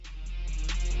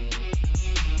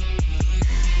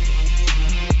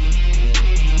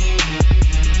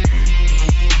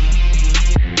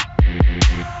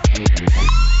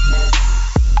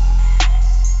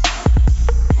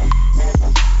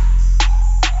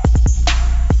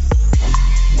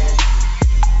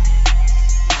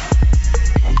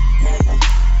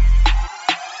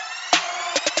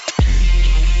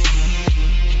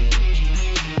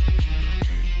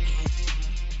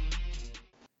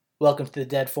Welcome to the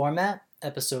Dead Format,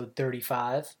 episode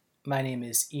 35. My name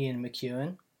is Ian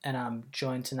McEwen, and I'm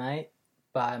joined tonight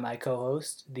by my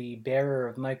co-host, the bearer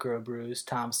of microbrews,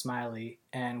 Tom Smiley,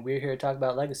 and we're here to talk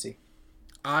about Legacy.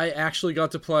 I actually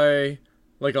got to play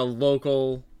like a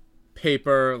local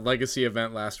paper Legacy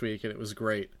event last week, and it was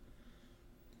great.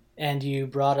 And you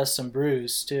brought us some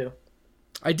brews, too.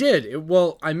 I did.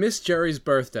 I missed Jerry's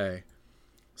birthday,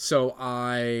 so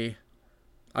I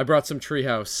brought some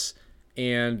Treehouse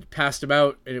and passed him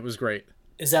out, and it was great.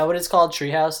 Is that what it's called,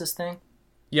 Treehouse, this thing?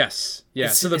 Yes. Yeah.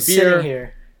 So the beer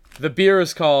here. The beer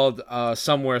is called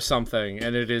Somewhere Something,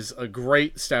 and it is a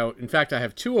great stout. In fact, I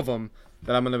have two of them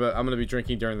that I'm gonna be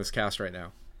drinking during this cast right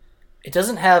now. It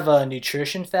doesn't have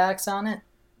nutrition facts on it.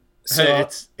 So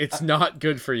it's not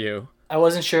good for you. I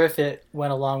wasn't sure if it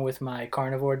went along with my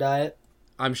carnivore diet.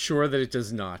 I'm sure that it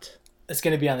does not. It's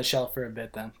going to be on the shelf for a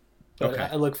bit then. But okay.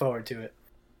 I look forward to it.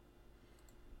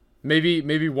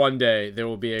 Maybe one day there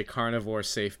will be a carnivore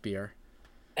safe beer.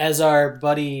 As our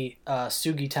buddy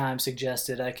Sugi Time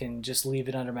suggested, I can just leave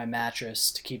it under my mattress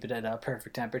to keep it at a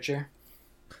perfect temperature.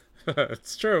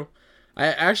 It's true. I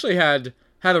actually had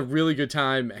a really good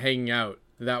time hanging out.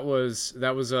 That was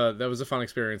a fun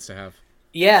experience to have.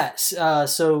 Yeah.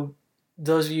 So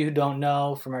those of you who don't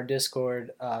know from our Discord,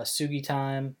 Sugi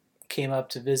Time came up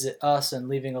to visit us and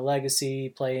leaving a legacy,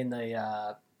 playing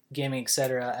the Gaming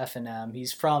Etc. F&M.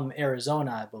 He's from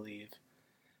Arizona, I believe,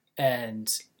 and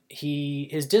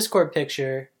his Discord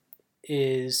picture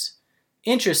is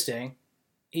interesting.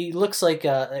 He looks like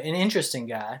an interesting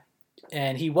guy,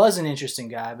 and he was an interesting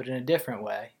guy, but in a different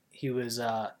way. He was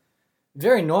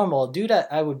very normal dude.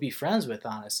 I would be friends with,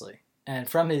 honestly. And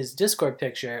from his Discord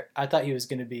picture, I thought he was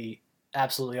going to be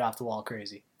absolutely off the wall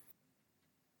crazy.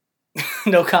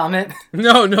 No comment?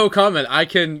 No comment. I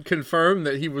can confirm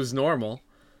that he was normal.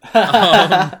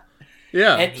 Yeah.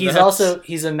 And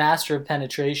he's a master of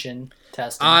penetration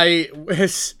testing.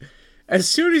 As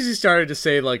soon as he started to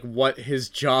say like what his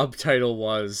job title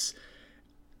was,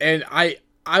 and I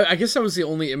guess I was the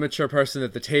only immature person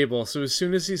at the table, so as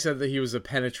soon as he said that he was a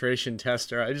penetration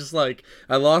tester,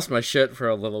 I lost my shit for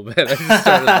a little bit. I just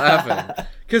started laughing.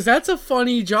 Because that's a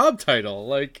funny job title.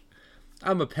 Like,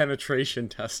 I'm a penetration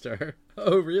tester.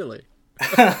 Oh, really?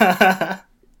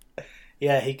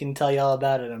 Yeah, he can tell you all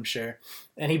about it, I'm sure.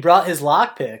 And he brought his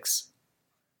lockpicks.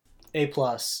 A+.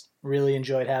 Really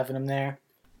enjoyed having him there.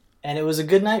 And it was a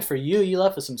good night for you. You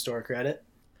left with some store credit.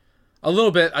 A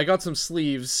little bit. I got some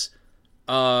sleeves.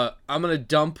 I'm going to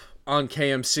dump on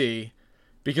KMC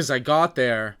because I got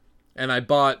there and I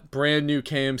bought brand new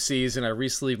KMCs and I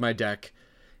re-sleeved my deck.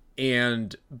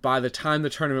 And by the time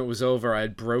the tournament was over, I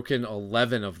had broken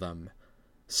 11 of them.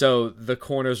 So the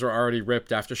corners were already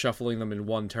ripped after shuffling them in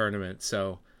one tournament.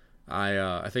 So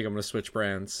I think I'm going to switch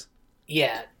brands.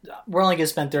 Yeah, we're only going to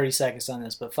spend 30 seconds on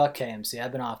this, but fuck KMC.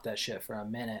 I've been off that shit for a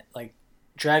minute. Like,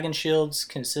 Dragon Shields,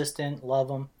 consistent, love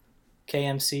them.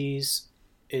 KMCs,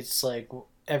 it's like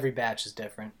every batch is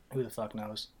different. Who the fuck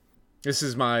knows? This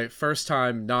is my first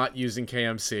time not using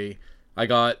KMC. I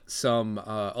got some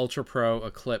Ultra Pro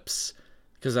Eclipse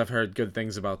because I've heard good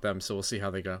things about them, so we'll see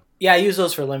how they go. Yeah, I use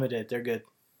those for limited. They're good.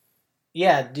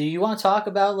 Yeah, do you want to talk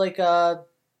about like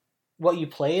what you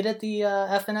played at the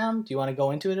F&M? Do you want to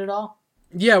go into it at all?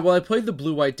 Yeah, well, I played the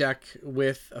blue-white deck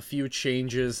with a few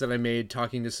changes that I made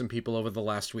talking to some people over the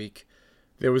last week.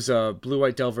 There was a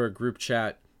Blue-White Delver group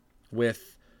chat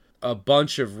with a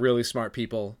bunch of really smart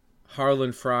people.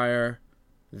 Harlan Fryer,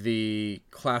 the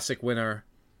classic winner,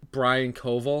 Brian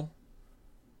Koval,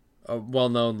 a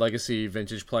well-known Legacy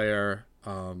vintage player,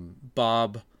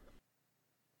 Bob.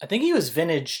 I think he was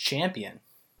vintage champion.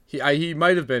 He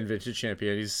might have been vintage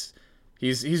champion.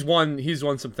 He's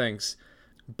won some things.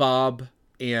 Bob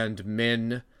and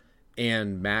Min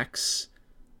and Max.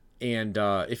 And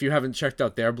if you haven't checked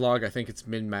out their blog, I think it's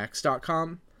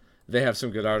minmax.com. They have some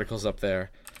good articles up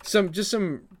there.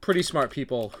 Some pretty smart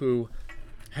people who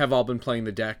have all been playing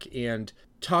the deck and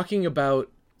talking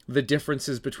about the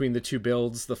differences between the two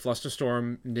builds, the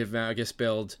Flusterstorm Niv Magus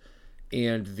build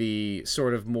and the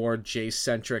sort of more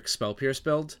Jace-centric Spell Pierce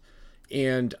build.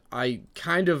 And I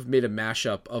kind of made a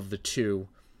mashup of the two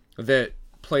that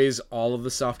plays all of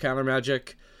the soft counter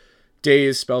magic,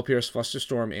 Daze, Spell Pierce,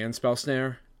 Flusterstorm, and Spell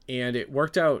Snare. And it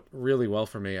worked out really well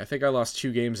for me. I think I lost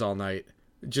 2 games all night.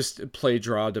 Just play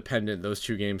draw dependent. Those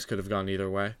 2 games could have gone either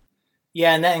way.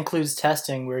 Yeah, and that includes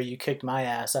testing where you kicked my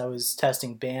ass. I was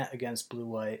testing Bant against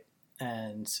blue-white.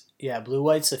 And yeah,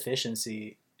 blue-white's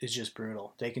efficiency is just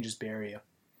brutal. They can just bury you.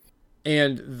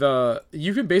 And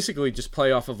you can basically just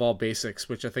play off of all basics,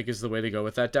 which I think is the way to go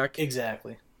with that deck.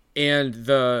 Exactly. And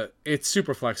it's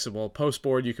super flexible. Post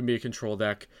board, you can be a control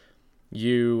deck.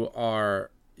 You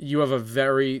have a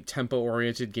very tempo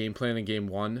oriented game plan in game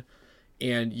one,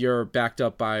 and you're backed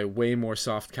up by way more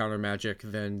soft counter magic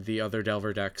than the other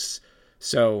Delver decks.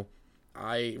 So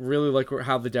I really like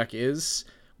how the deck is.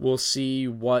 We'll see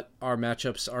what our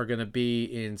matchups are going to be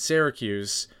in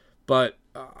Syracuse, but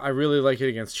I really like it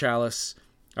against Chalice.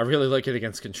 I really like it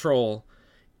against Control,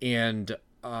 and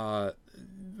the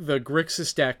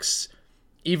Grixis decks,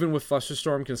 even with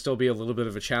Flusterstorm, can still be a little bit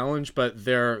of a challenge, but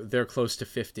they're close to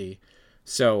 50.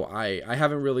 So I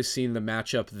haven't really seen the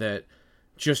matchup that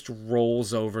just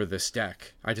rolls over this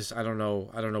deck. I don't know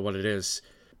what it is.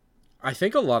 I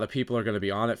think a lot of people are going to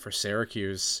be on it for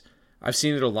Syracuse. I've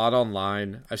seen it a lot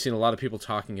online. I've seen a lot of people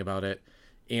talking about it,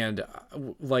 and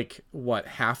like what,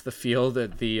 half the field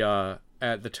at the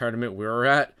tournament we were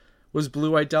at was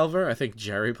Blue White Delver. I think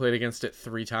Jerry played against it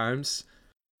 3 times.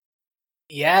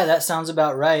 Yeah, that sounds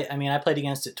about right. I mean, I played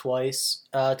against it twice,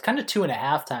 kind of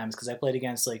 2.5 times because I played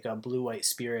against like a blue-white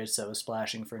spirits that was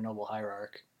splashing for Noble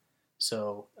Hierarch.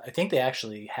 So I think they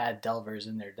actually had Delvers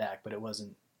in their deck, but it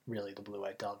wasn't really the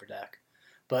blue-white Delver deck.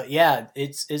 But yeah,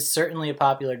 it's certainly a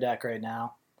popular deck right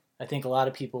now. I think a lot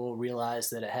of people realize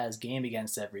that it has game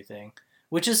against everything,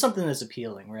 which is something that's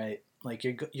appealing, right? Like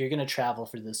you're gonna travel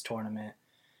for this tournament.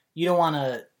 You don't want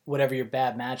to, whatever your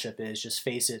bad matchup is, just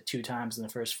face it 2 times in the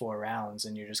first 4 rounds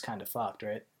and you're just kind of fucked,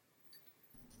 right?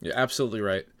 You're absolutely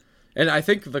right. And I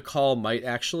think the call might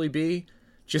actually be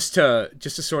just to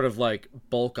sort of like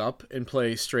bulk up and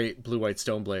play straight blue white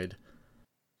Stoneblade.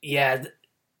 Yeah,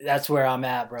 that's where I'm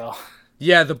at, bro.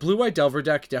 Yeah, the blue white Delver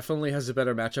deck definitely has a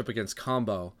better matchup against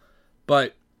combo,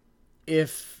 but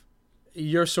if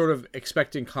you're sort of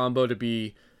expecting combo to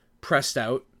be pressed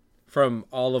out from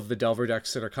all of the Delver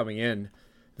decks that are coming in,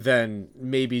 then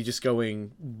maybe just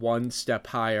going one step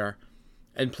higher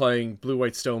and playing blue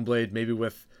white Stoneblade, maybe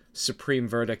with Supreme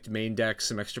Verdict main deck,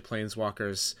 some extra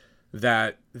planeswalkers,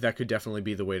 that could definitely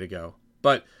be the way to go.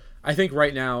 But I think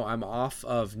right now I'm off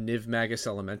of Niv Magus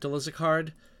Elemental as a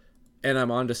card, and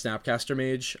I'm on to Snapcaster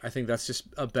Mage. I think that's just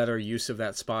a better use of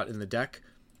that spot in the deck.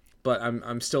 But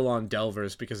I'm still on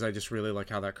Delvers because I just really like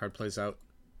how that card plays out.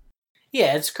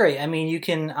 Yeah, it's great. I mean, you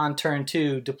can, on turn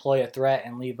 2, deploy a threat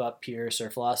and leave up Pierce or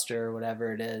Fluster or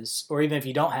whatever it is. Or even if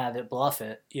you don't have it, bluff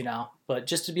it, you know. But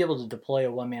just to be able to deploy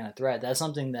a 1-mana threat, that's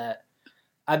something that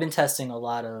I've been testing a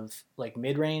lot of like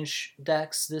mid-range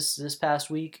decks this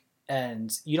past week.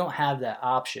 And you don't have that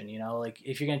option, you know. Like,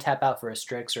 if you're going to tap out for a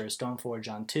Strix or a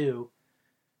Stoneforge on 2,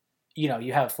 you know,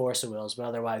 you have Force of Wills, but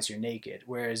otherwise you're naked.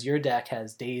 Whereas your deck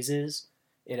has Dazes,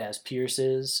 it has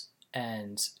Pierces,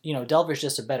 and you know Delver's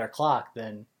just a better clock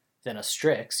than a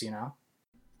Strix, you know.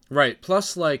 Right.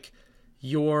 Plus, like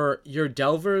your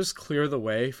Delvers clear the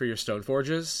way for your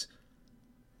Stoneforges.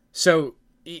 So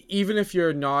even if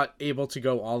you're not able to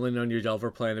go all in on your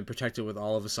Delver plan and protect it with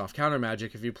all of the soft counter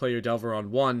magic, if you play your Delver on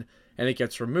 1 and it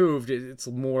gets removed, it's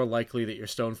more likely that your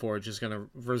Stoneforge is going to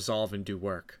resolve and do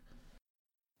work.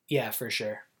 Yeah, for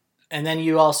sure. And then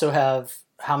you also have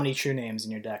how many true names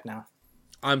in your deck now?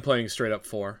 I'm playing straight up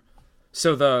 4.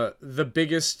 So the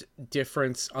biggest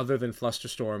difference other than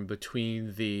Flusterstorm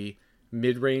between the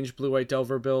mid-range blue-white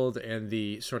Delver build and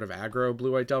the sort of aggro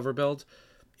blue-white Delver build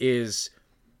is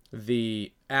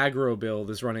the aggro build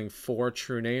is running 4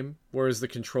 true name, whereas the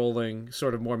controlling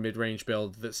sort of more mid-range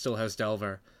build that still has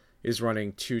Delver is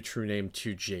running 2 true name,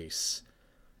 2 Jace.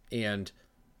 And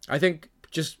I think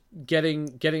just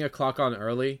getting a clock on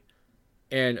early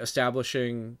and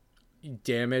establishing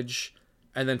damage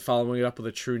and then following it up with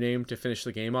a true name to finish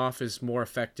the game off is more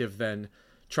effective than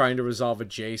trying to resolve a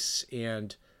Jace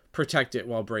and protect it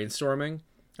while brainstorming.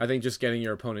 I think just getting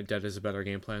your opponent dead is a better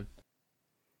game plan.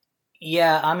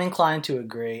 Yeah, I'm inclined to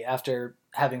agree after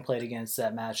having played against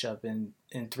that matchup in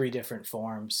 3 different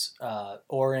forms.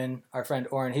 Oren, our friend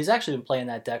Oren, he's actually been playing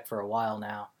that deck for a while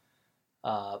now.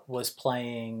 Was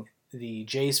playing the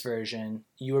Jace version.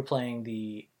 You were playing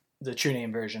the true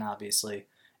name version, obviously.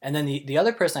 And then the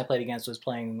other person I played against was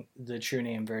playing the true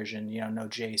name version, you know, no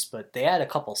Jace, but they had a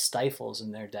couple stifles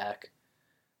in their deck,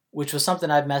 which was something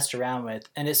I've messed around with.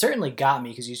 And it certainly got me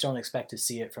because you just don't expect to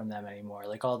see it from them anymore.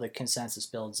 Like all the consensus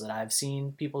builds that I've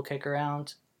seen people kick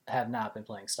around have not been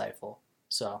playing stifle.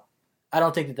 So I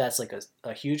don't think that that's like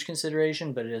a huge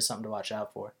consideration, but it is something to watch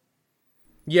out for.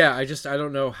 Yeah, I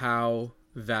don't know how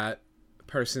that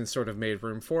person sort of made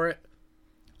room for it.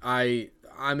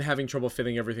 I'm having trouble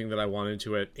fitting everything that I want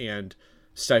into it, and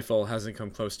Stifle hasn't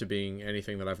come close to being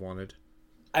anything that I've wanted.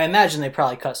 I imagine they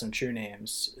probably cut some true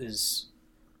names.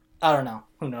 I don't know.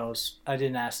 Who knows? I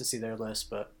didn't ask to see their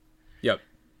list, but Yep.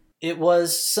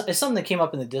 it's something that came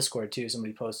up in the Discord too.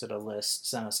 Somebody posted a list,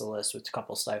 sent us a list with a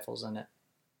couple stifles in it.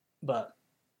 But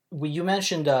You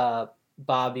mentioned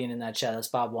Bob being in that chat. That's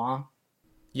Bob Wong.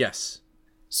 Yes.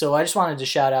 So I just wanted to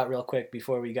shout out real quick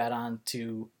before we got on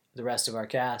to the rest of our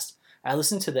cast. I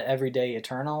listened to the Everyday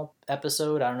Eternal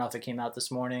episode. I don't know if it came out this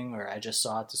morning or I just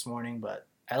saw it this morning, but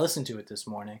I listened to it this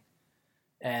morning,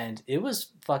 and it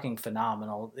was fucking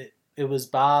phenomenal. It was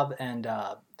Bob, and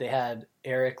they had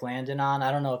Eric Landon on.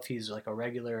 I don't know if he's like a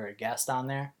regular or a guest on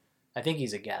there. I think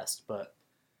he's a guest, but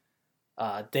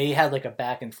they had like a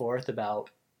back and forth about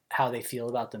how they feel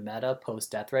about the meta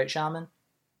post Deathrite Shaman,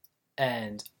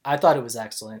 and I thought it was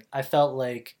excellent. I felt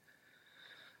like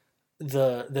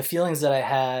the feelings that I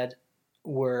had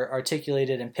were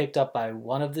articulated and picked up by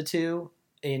one of the two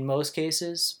in most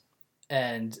cases,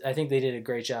 and I think they did a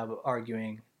great job of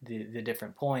arguing the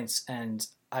different points. And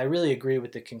I really agree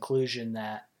with the conclusion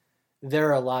that there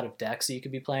are a lot of decks that you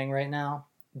could be playing right now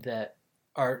that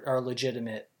are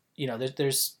legitimate. You know,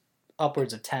 there's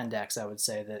upwards of 10 decks, I would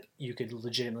say, that you could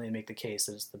legitimately make the case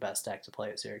that it's the best deck to play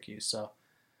at Syracuse. So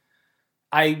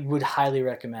I would highly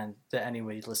recommend that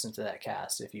anybody listen to that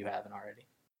cast if you haven't already.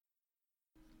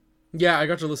 Yeah, I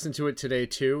got to listen to it today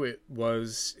too. It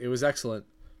was excellent.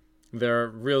 They're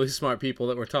really smart people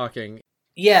that were talking.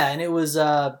 Yeah, and it was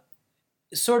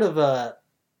sort of a,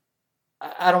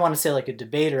 I don't want to say like a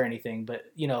debate or anything, but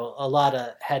you know, a lot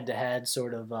of head-to-head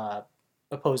sort of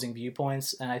opposing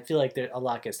viewpoints, and I feel like a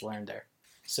lot gets learned there.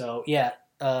 So yeah,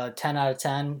 10 out of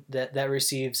 10 that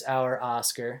receives our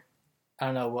Oscar. I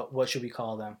don't know what should we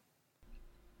call them.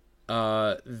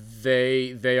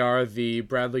 They are the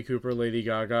Bradley Cooper Lady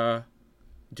Gaga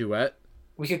duet.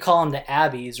 We could call them the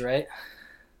Abbeys, right?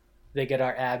 They get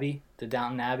our Abbey, the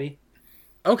Downton Abbey.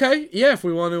 Okay, yeah, if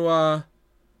we want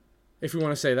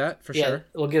to say that, for sure.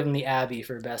 We'll give them the Abbey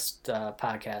for best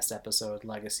podcast episode,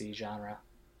 legacy genre.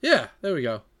 Yeah, there we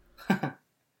go. All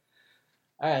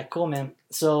right, cool, man.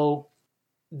 So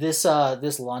this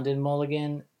London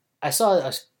Mulligan, I saw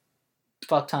a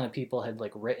fuck ton of people had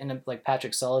like written, like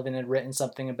Patrick Sullivan had written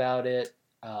something about it.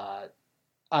 I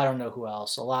don't know who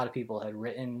else. A lot of people had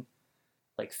written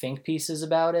like think pieces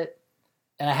about it,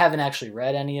 and I haven't actually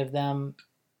read any of them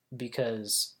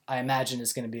because I imagine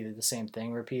it's going to be the same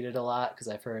thing repeated a lot, because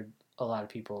I've heard a lot of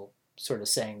people sort of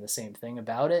saying the same thing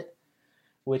about it,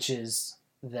 which is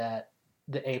that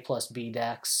the A plus B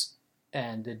decks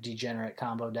and the degenerate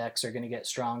combo decks are going to get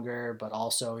stronger, but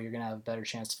also you're going to have a better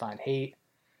chance to find hate.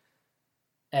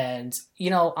 And, you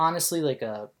know, honestly, like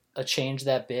a change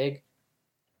that big,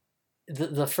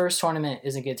 the first tournament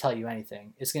isn't going to tell you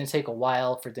anything. It's going to take a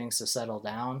while for things to settle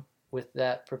down with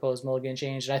that proposed mulligan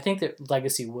change. And I think that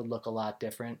Legacy would look a lot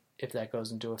different if that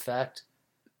goes into effect.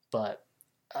 But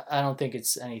I don't think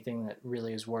it's anything that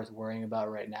really is worth worrying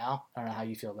about right now. I don't know how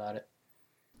you feel about it.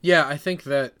 Yeah, I think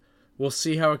that we'll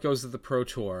see how it goes at the Pro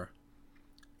Tour.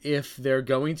 If they're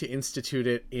going to institute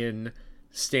it in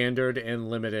Standard and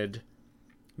Limited,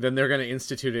 then they're going to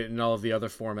institute it in all of the other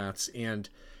formats. And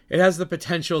it has the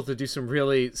potential to do some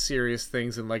really serious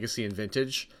things in Legacy and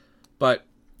Vintage. But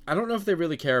I don't know if they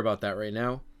really care about that right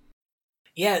now.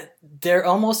 Yeah, they're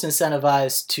almost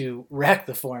incentivized to wreck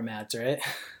the formats, right?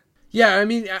 Yeah, I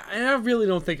mean, I really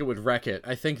don't think it would wreck it.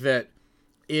 I think that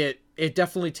it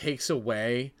definitely takes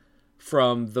away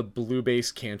from the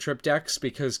blue-based cantrip decks,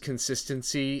 because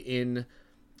consistency in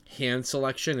hand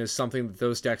selection is something that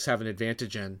those decks have an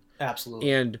advantage in.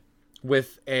 Absolutely. And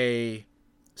with a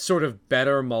sort of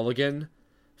better mulligan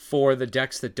for the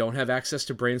decks that don't have access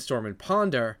to Brainstorm and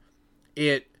Ponder,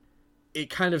 it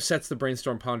kind of sets the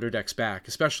Brainstorm Ponder decks back,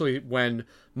 especially when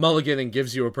mulliganing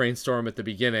gives you a Brainstorm at the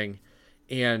beginning,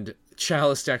 and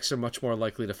Chalice decks are much more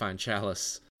likely to find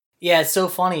Chalice. Yeah, it's so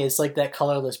funny. It's like that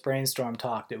colorless Brainstorm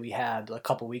talk that we had a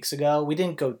couple weeks ago. We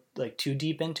didn't go like too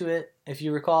deep into it, if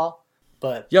you recall,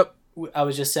 but Yep. I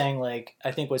was just saying, like,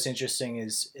 I think what's interesting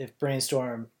is if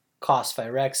Brainstorm cost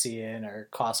Phyrexian or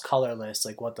cost colorless,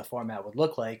 like what the format would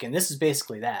look like. And this is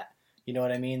basically that. You know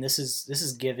what I mean? This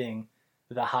is giving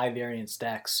the high variance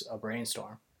decks a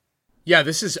Brainstorm. Yeah,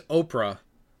 this is Oprah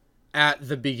at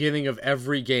the beginning of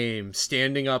every game,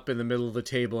 standing up in the middle of the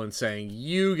table and saying,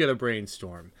 you get a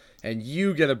Brainstorm, and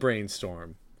you get a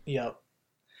Brainstorm. Yep.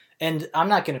 And I'm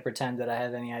not going to pretend that I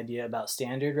have any idea about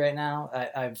Standard right now.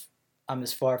 I'm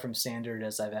as far from Standard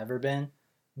as I've ever been.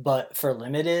 But for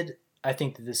Limited, I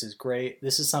think that this is great.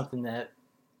 This is something that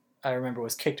I remember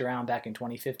was kicked around back in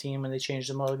 2015 when they changed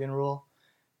the mulligan rule.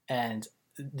 And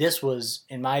this was,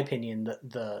 in my opinion,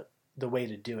 the way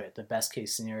to do it, the best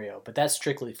case scenario. But that's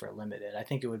strictly for Limited. I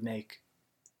think it would make,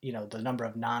 you know, the number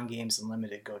of non-games in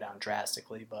Limited go down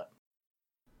drastically. But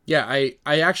yeah,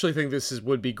 I actually think this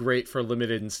would be great for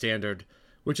Limited and Standard,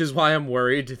 which is why I'm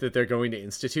worried that they're going to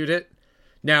institute it.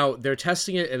 Now, they're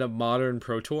testing it in a modern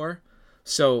Pro Tour,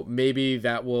 so maybe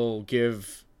that will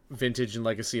give Vintage and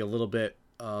Legacy a little bit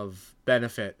of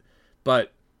benefit.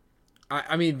 But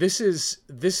I mean, this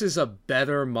is a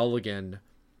better mulligan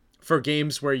for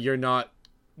games where you're not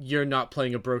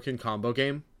playing a broken combo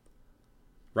game,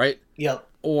 right? Yep.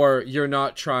 Or you're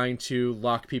not trying to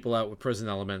lock people out with prison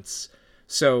elements.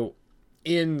 So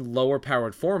in lower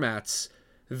powered formats,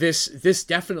 this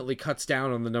definitely cuts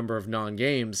down on the number of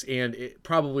non-games, and it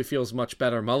probably feels much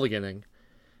better mulliganing.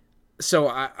 So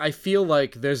I feel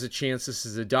like there's a chance this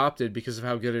is adopted because of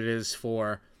how good it is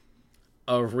for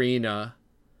arena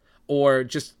or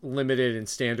just limited and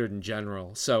standard in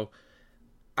general. So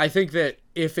I think that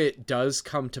if it does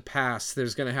come to pass,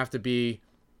 there's going to have to be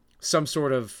some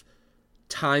sort of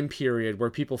time period where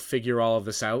people figure all of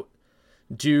this out.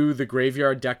 Do the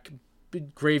graveyard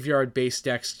based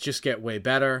decks just get way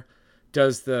better?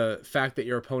 Does the fact that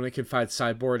your opponent can find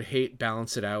sideboard hate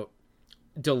balance it out?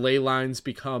 Delay lines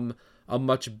become a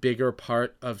much bigger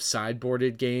part of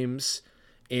sideboarded games?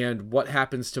 And what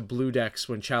happens to blue decks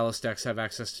when Chalice decks have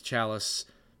access to Chalice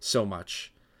so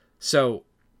much? So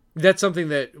that's something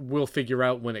that we'll figure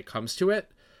out when it comes to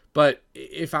it. But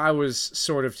if I was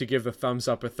sort of to give the thumbs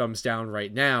up or thumbs down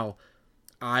right now,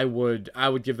 I would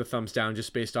give the thumbs down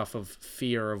just based off of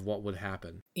fear of what would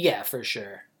happen. Yeah, for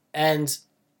sure. And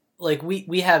like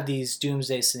we have these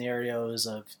doomsday scenarios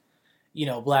of,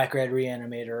 Black Red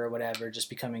Reanimator or whatever just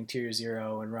becoming tier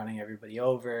 0 and running everybody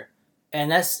over.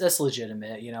 And that's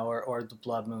legitimate, or the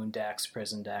Blood Moon decks,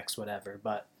 Prison decks, whatever.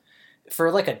 But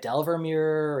for like a Delver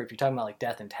Mirror, or if you're talking about like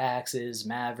Death and Taxes,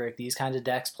 Maverick, these kinds of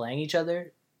decks playing each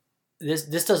other,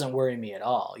 this doesn't worry me at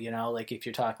all. Like if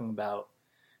you're talking about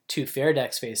two fair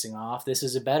decks facing off, this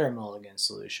is a better mulligan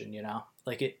solution.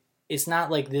 Like it's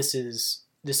not like this is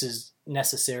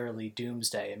necessarily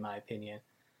doomsday in my opinion,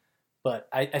 but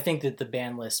I think that the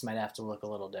ban list might have to look a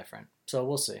little different. So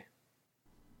we'll see.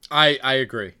 I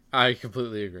agree. I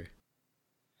completely agree.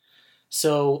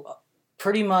 So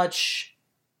pretty much,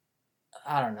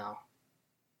 I don't know,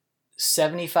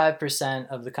 75%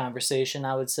 of the conversation,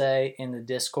 I would say, in the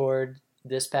Discord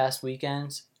this past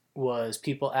weekend was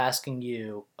people asking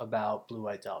you about Blue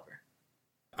White Delver.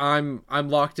 I'm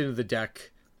locked into the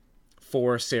deck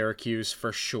for Syracuse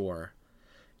for sure.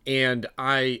 And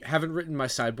I haven't written my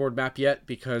sideboard map yet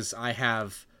because I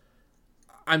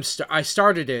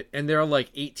started it and there are like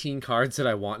 18 cards that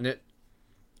I want in it.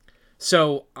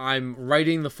 So I'm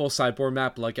writing the full sideboard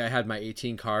map like I had my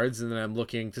 18 cards, and then I'm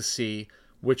looking to see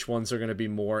which ones are going to be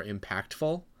more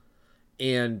impactful.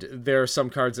 And there are some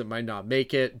cards that might not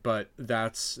make it, but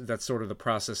that's sort of the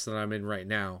process that I'm in right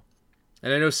now.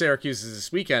 And I know Syracuse is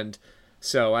this weekend,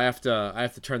 so I have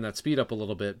to turn that speed up a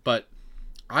little bit. But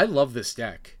I love this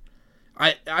deck.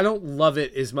 I don't love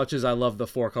it as much as I love the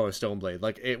 4-color Stoneblade.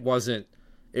 Like it wasn't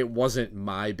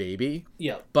my baby.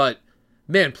 Yeah. But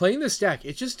man, playing this deck,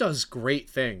 it just does great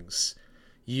things.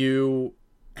 You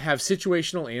have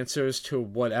situational answers to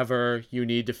whatever you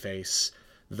need to face.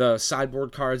 The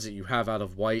sideboard cards that you have out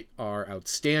of white are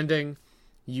outstanding.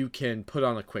 You can put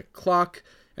on a quick clock,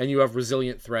 and you have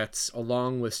resilient threats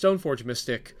along with Stoneforge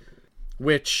Mystic,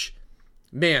 which,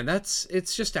 man,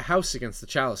 it's just a house against the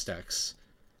Chalice decks.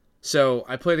 So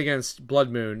I played against Blood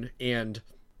Moon, and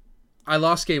I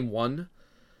lost game 1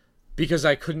 because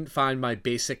I couldn't find my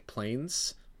basic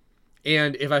planes.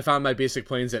 And if I found my basic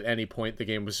planes at any point, the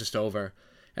game was just over.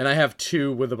 And I have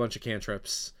 2 with a bunch of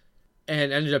cantrips.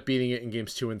 And ended up beating it in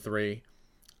games 2 and 3.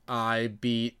 I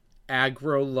beat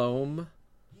Aggro Loam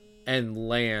and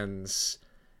Lands.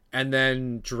 And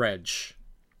then Dredge.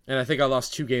 And I think I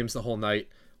lost 2 games the whole night.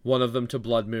 One of them to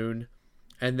Blood Moon.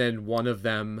 And then one of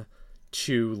them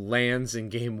to Lands in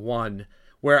game 1.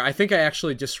 Where I think I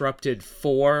actually disrupted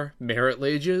 4 Merit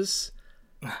Lages.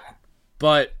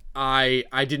 But I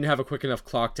didn't have a quick enough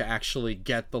clock to actually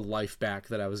get the life back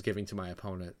that I was giving to my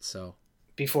opponent. So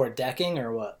before decking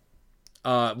or what?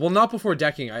 Well, not before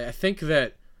decking. I think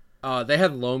that they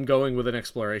had Loam going with an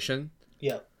exploration.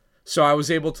 Yep. So I was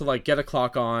able to like get a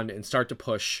clock on and start to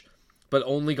push, but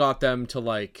only got them to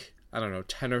like, I don't know,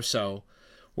 10 or so,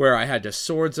 where I had to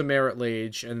Swords a Merit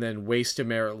Lage and then waste a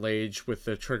Merit Lage with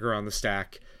the trigger on the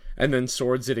stack and then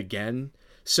Swords it again.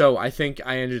 So I think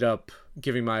I ended up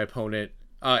giving my opponent,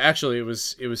 actually it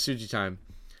was Suji time.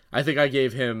 I think I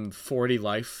gave him 40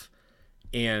 life.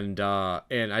 And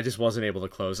I just wasn't able to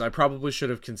close. I probably should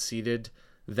have conceded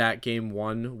that game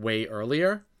 1 way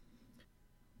earlier,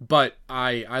 but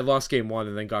I lost game 1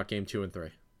 and then got game 2 and 3.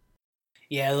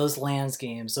 Yeah, those Lands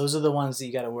games, those are the ones that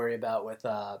you got to worry about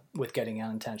with getting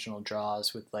unintentional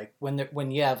draws. With like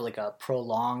when you have like a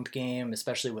prolonged game,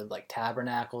 especially with like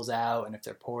Tabernacles out, and if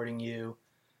they're porting you,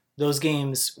 those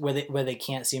games where they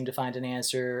can't seem to find an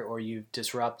answer, or you've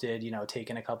disrupted,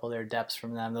 taken a couple of their depths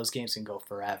from them, those games can go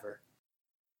forever.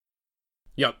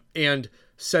 Yep. And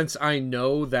since I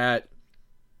know that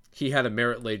he had a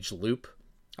Merit Lage loop,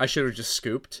 I should have just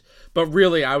scooped. But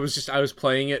really, I was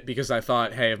playing it because I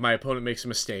thought, hey, if my opponent makes a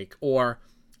mistake, or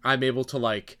I'm able to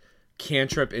like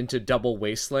cantrip into double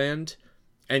wasteland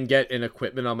and get an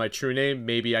equipment on my true name,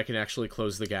 maybe I can actually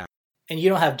close the gap. And you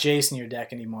don't have Jace in your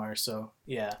deck anymore, so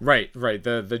yeah. Right.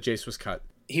 The Jace was cut.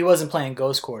 He wasn't playing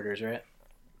Ghost Quarters, right?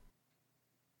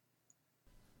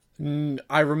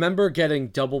 I remember getting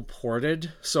double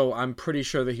ported, so I'm pretty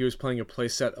sure that he was playing a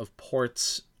playset of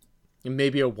ports,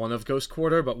 maybe a one of Ghost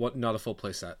Quarter, but not a full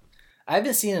playset. I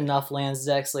haven't seen enough lands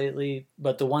decks lately,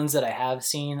 but the ones that I have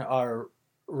seen are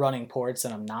running ports,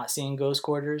 and I'm not seeing Ghost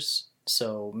Quarters,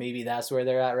 so maybe that's where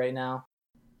they're at right now.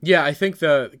 Yeah, I think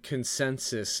the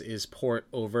consensus is port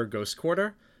over Ghost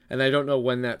Quarter, and I don't know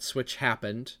when that switch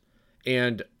happened.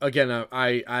 And again,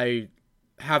 I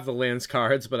have the lands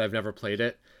cards, but I've never played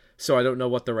it, so I don't know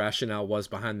what the rationale was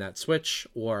behind that switch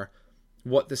or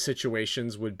what the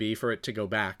situations would be for it to go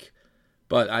back.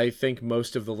 But I think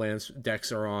most of the lands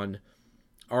decks are on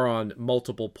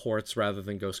multiple ports rather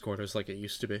than Ghost Quarters like it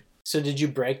used to be. So did you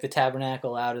break the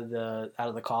Tabernacle out of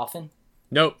the coffin?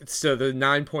 Nope, it's still the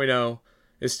 9.0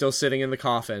 is still sitting in the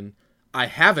coffin. I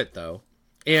have it though.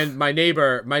 And my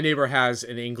neighbor has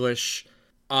an English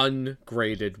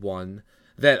ungraded one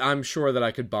that I'm sure that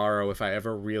I could borrow if I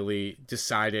ever really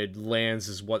decided lands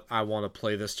is what I want to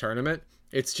play this tournament.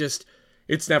 It's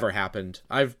never happened.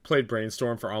 I've played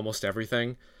Brainstorm for almost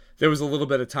everything. There was a little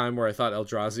bit of time where I thought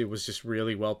Eldrazi was just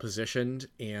really well positioned,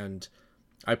 and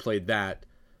I played that.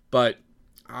 But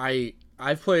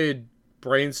I've played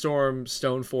Brainstorm,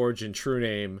 Stoneforge, and True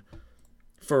Name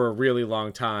for a really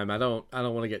long time. I don't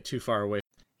want to get too far away.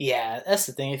 Yeah, that's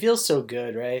the thing. It feels so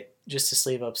good, right? Just to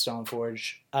sleeve up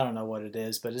Stoneforge. I don't know what it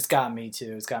is, but it's got me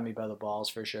too. It's got me by the balls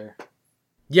for sure.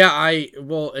 Yeah,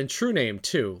 and True Name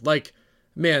too. Like,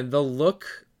 man, the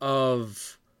look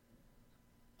of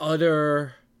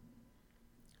utter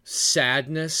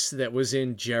sadness that was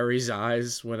in Jerry's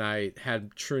eyes when I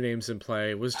had True Names in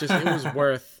play was just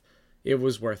it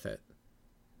was worth it.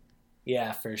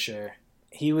 Yeah, for sure.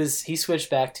 He switched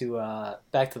back to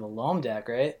the Loam deck,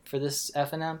 right? For this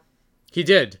FNM? He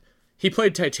did. He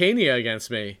played Titania against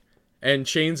me and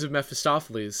Chains of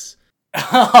Mephistopheles.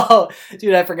 Oh,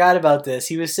 dude, I forgot about this.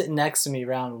 He was sitting next to me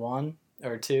round 1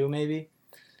 or 2 maybe.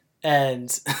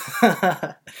 And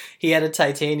he had a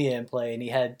Titania in play, and he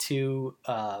had 2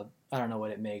 I don't know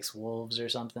what it makes, wolves or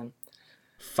something.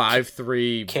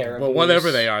 5/3 Caraboos, well,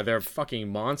 whatever they are, they're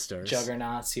fucking monsters.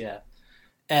 Juggernauts, yeah.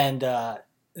 And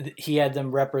he had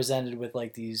them represented with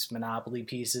like these Monopoly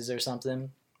pieces or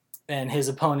something. And his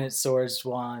opponent swords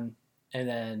one, and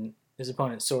then his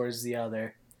opponent swords the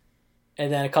other.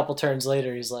 And then a couple turns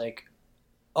later, he's like,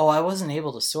 "Oh, I wasn't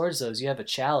able to swords those. You have a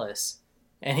chalice."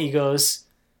 And he goes,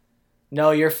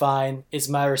 "No, you're fine. It's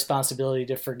my responsibility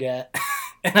to forget."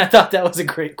 And I thought that was a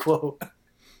great quote.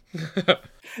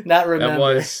 Not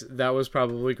remember. That was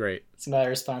probably great. It's my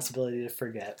responsibility to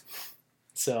forget.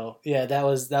 So yeah, that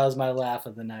was my laugh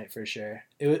of the night for sure.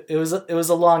 It was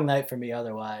a long night for me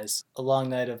otherwise. A long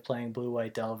night of playing Blue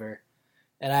White Delver,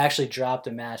 and I actually dropped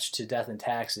a match to Death and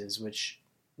Taxes, which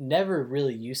never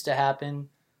really used to happen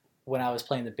when I was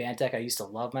playing the Bant deck. I used to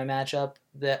love my matchup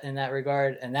in that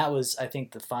regard, and that was, I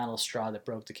think, the final straw that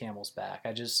broke the camel's back.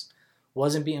 I just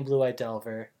wasn't beating Blue White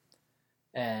Delver,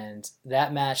 and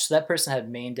that match, so that person had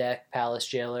main deck Palace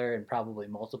Jailer and probably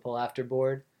multiple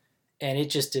afterboard. And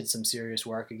it just did some serious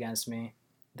work against me.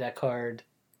 That card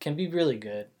can be really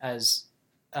good, as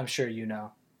I'm sure you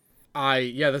know.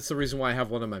 That's the reason why I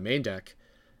have one on my main deck.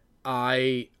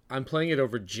 I'm playing it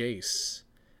over Jace.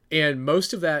 And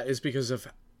most of that is because of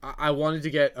I wanted to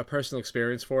get a personal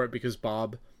experience for it because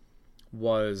Bob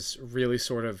was really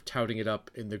sort of touting it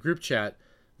up in the group chat.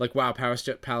 Like, wow, Palace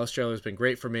Jailer has been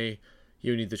great for me.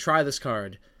 You need to try this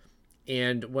card.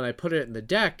 And when I put it in the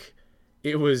deck,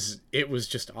 it was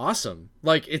just awesome.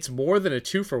 Like, it's more than a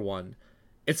 2-for-1.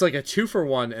 It's like a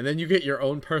 2-for-1, and then you get your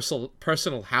own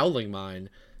personal Howling Mine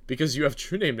because you have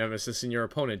True Name Nemesis and your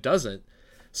opponent doesn't.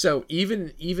 So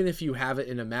even if you have it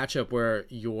in a matchup where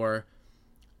your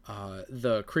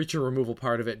the creature removal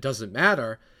part of it doesn't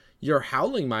matter, you're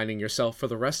Howling Mining yourself for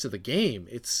the rest of the game.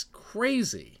 It's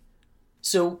crazy.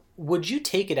 So would you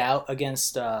take it out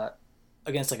against like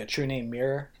a True Name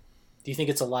Mirror? Do you think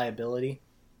it's a liability?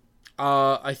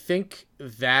 I think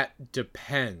that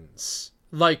depends.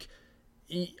 Like,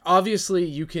 obviously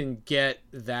you can get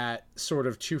that sort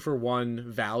of 2-for-1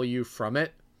 value from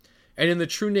it, And in the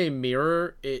True Name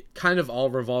Mirror, it kind of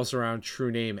all revolves around True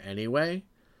Name anyway.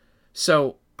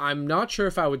 So I'm not sure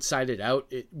if I would side it out.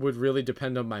 It would really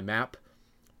depend on my map.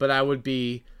 But I would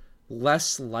be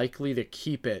less likely to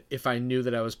keep it if I knew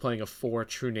that I was playing a 4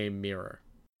 True Name Mirror.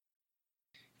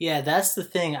 Yeah, that's the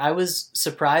thing. I was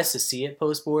surprised to see it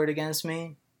post board against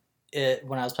me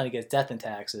when I was playing against Death and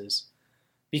Taxes.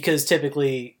 Because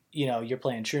typically, you're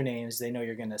playing True Names. They know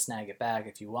you're going to snag it back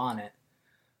if you want it.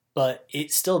 But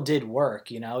it still did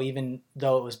work, even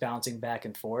though it was bouncing back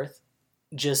and forth.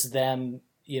 Just them,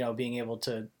 being able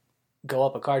to go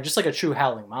up a card, just like a true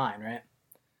Howling Mine, right?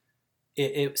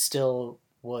 It still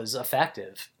was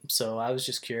effective. So I was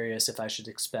just curious if I should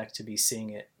expect to be seeing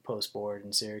it post board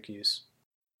in Syracuse.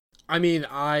 I mean,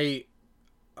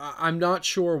 I'm not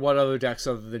sure what other decks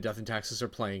other than Death and Taxes are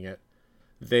playing it.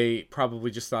 They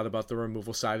probably just thought about the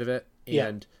removal side of it.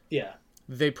 And yeah.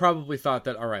 They probably thought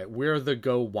that, all right, we're the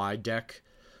go wide deck.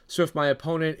 So if my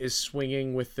opponent is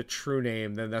swinging with the True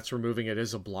Name, then that's removing it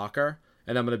as a blocker,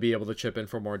 and I'm going to be able to chip in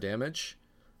for more damage.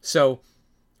 So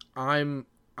I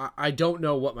don't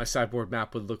know what my sideboard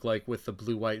map would look like with the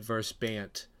blue-white versus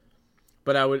Bant,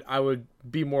 but I would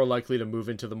be more likely to move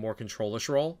into the more controlish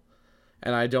role,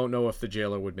 and I don't know if the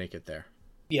Jailer would make it there.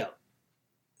 Yeah.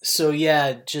 So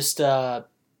yeah, just I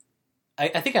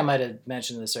think I might have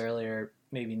mentioned this earlier.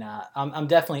 Maybe not. I'm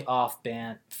definitely off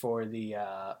Bant for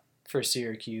for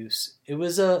Syracuse. It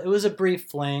was a brief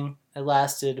fling. It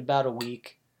lasted about a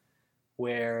week,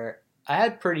 where I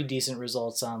had pretty decent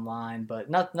results online, but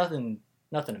nothing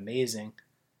amazing.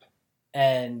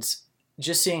 And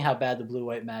just seeing how bad the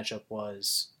blue-white matchup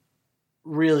was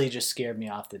really just scared me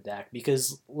off the deck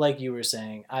because, like you were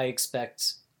saying, I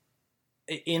expect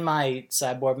in my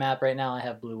sideboard map right now I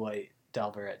have blue-white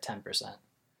Delver at 10%,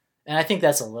 and I think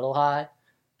that's a little high.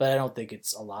 But I don't think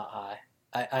it's a lot high.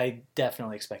 I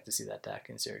definitely expect to see that deck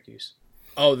in Syracuse.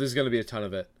 Oh, there's going to be a ton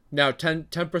of it. Now,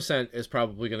 10% is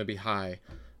probably going to be high.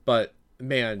 But,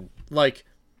 man, like,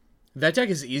 that deck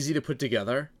is easy to put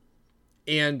together.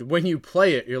 And when you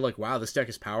play it, you're like, wow, this deck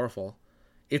is powerful.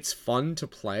 It's fun to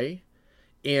play.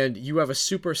 And you have a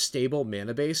super stable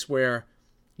mana base where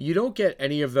you don't get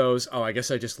any of those, oh, I guess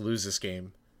I just lose this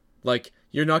game. Like,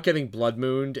 you're not getting Blood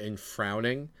Mooned and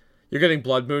frowning. You're getting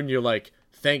Blood Moon, you're like,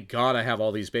 thank God I have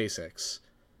all these basics.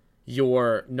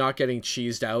 You're not getting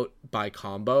cheesed out by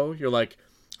combo. You're like,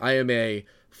 I am a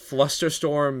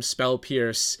Flusterstorm, Spell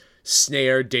Pierce,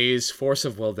 Snare, Daze, Force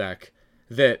of Will deck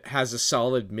that has a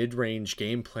solid mid-range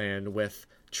game plan with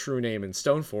True Name and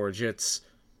Stoneforge.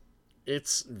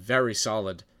 It's very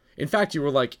solid. In fact, you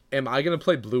were like, am I going to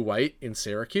play blue-white in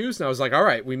Syracuse? And I was like, all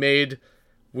right,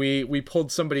 we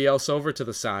pulled somebody else over to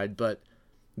the side, but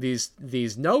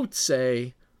these notes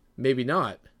say maybe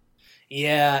not.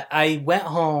 Yeah, I went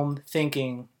home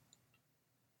thinking,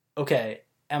 okay,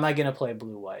 am I going to play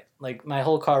blue-white? Like, my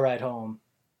whole car ride home,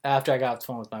 after I got off the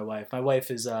phone with my wife. My wife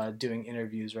is doing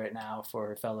interviews right now for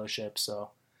her fellowship,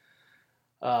 so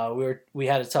we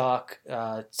had a talk.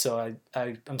 So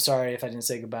I'm sorry if I didn't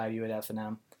say goodbye to you at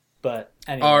F&M. But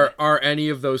anyway. Are any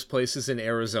of those places in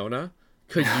Arizona?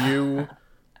 Could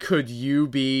you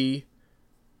be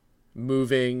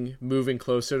moving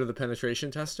closer to the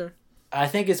penetration tester? I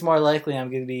think it's more likely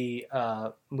I'm going to be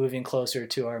moving closer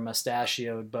to our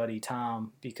mustachioed buddy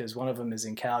Tom because one of them is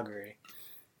in Calgary.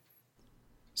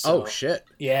 So, oh shit!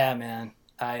 Yeah, man,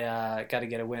 I got to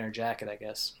get a winter jacket, I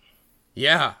guess.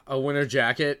 Yeah, a winter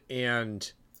jacket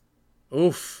and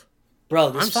oof, bro.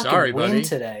 This I'm fucking sorry, wind buddy.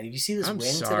 today. Did you see this I'm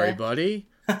wind today? I'm sorry, buddy.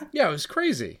 Yeah, it was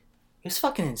crazy. It was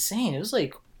fucking insane. It was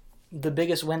like the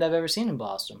biggest wind I've ever seen in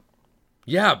Boston.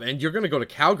 Yeah, and you're gonna go to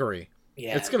Calgary.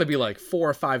 Yeah, it's gonna be like 4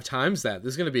 or 5 times that.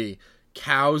 There's gonna be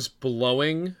cows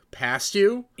blowing past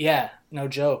you. Yeah, no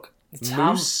joke.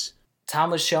 Moose.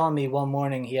 Tom was showing me one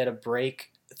morning he had a break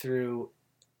through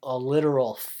a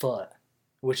literal foot,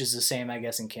 which is the same, I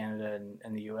guess, in Canada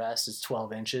and the U.S. It's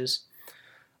 12 inches.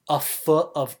 A foot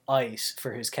of ice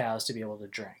for his cows to be able to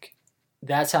drink.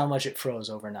 That's how much it froze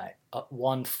overnight.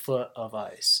 1 foot of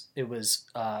ice. It was,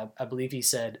 I believe he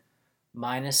said,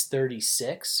 minus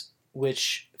 36,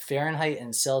 which Fahrenheit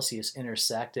and Celsius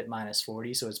intersect at minus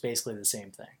 40, so it's basically the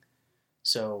same thing.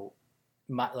 So,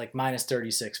 like minus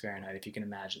 36 Fahrenheit, if you can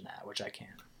imagine that, which I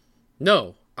can.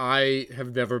 No, I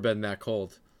have never been that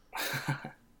cold.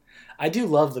 I do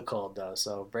love the cold, though,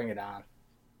 so bring it on.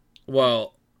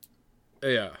 Well,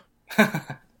 yeah.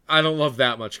 I don't love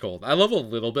that much cold. I love a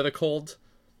little bit of cold.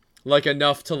 Like,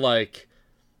 enough to, like,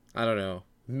 I don't know,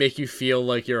 make you feel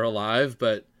like you're alive,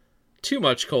 but too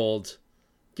much cold.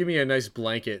 Give me a nice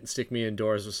blanket and stick me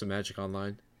indoors with some Magic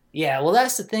Online. Yeah, well,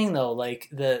 that's the thing though. Like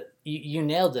you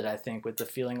nailed it, I think, with the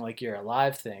feeling like you're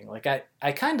alive thing. Like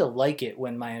I kind of like it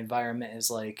when my environment is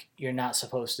like you're not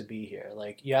supposed to be here.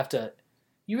 Like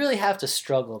you really have to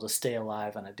struggle to stay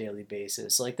alive on a daily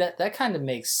basis. Like that kind of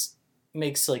makes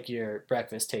like your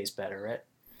breakfast taste better, right?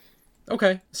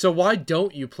 Okay, so why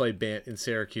don't you play Bant in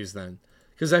Syracuse then?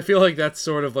 Because I feel like that's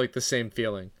sort of like the same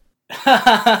feeling.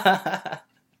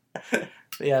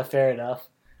 Yeah, fair enough.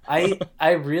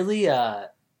 I really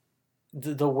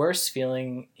the worst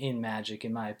feeling in Magic,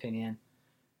 in my opinion,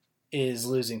 is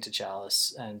losing to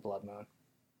Chalice and Blood Moon.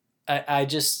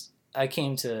 I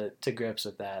came to grips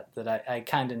with that I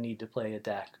kind of need to play a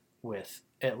deck with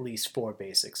at least four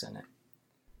basics in it.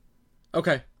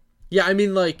 Okay. Yeah, I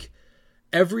mean, like,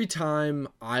 every time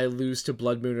I lose to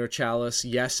Blood Moon or Chalice,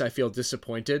 yes, I feel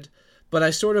disappointed, but I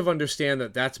sort of understand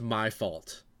that that's my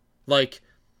fault. Like,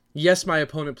 yes, my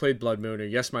opponent played Blood Moon, or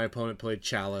yes, my opponent played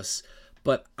Chalice,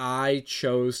 but I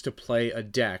chose to play a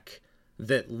deck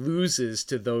that loses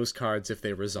to those cards if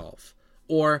they resolve.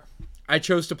 Or I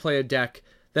chose to play a deck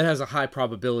that has a high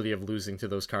probability of losing to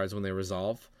those cards when they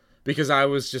resolve. Because I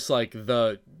was just like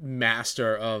the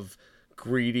master of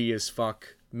greedy as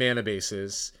fuck mana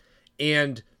bases.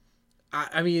 And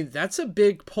I mean, that's a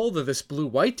big pull to this blue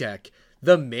white deck.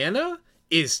 The mana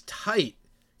is tight.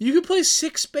 You can play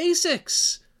six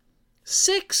basics.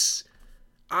 Six.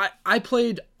 I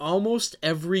played almost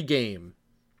every game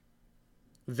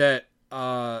that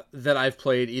I've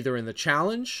played either in the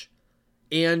challenge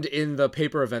and in the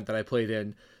paper event that I played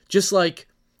in. Just like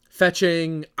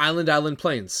fetching Island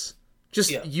Plains. Just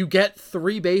Yeah. you get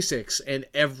three basics and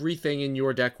everything in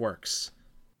your deck works.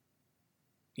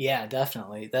 Yeah,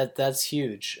 definitely. That's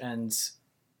huge, and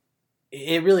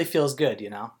it really feels good, you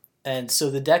know. And so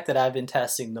the deck that I've been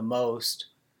testing the most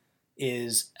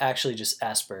is actually just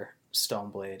Esper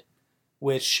Stoneblade,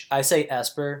 which I say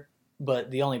Esper, but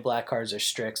the only black cards are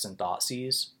Strix and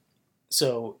Thoughtseize.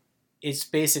 So it's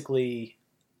basically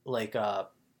like a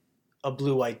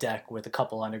blue white deck with a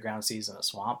couple underground seas and a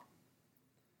swamp.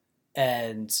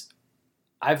 And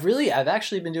I've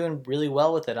actually been doing really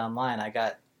well with it online. I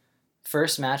got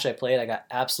first match I played, I got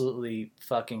absolutely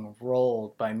fucking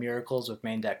rolled by Miracles with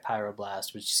main deck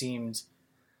Pyroblast, which seemed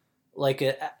like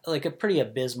a pretty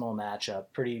abysmal matchup,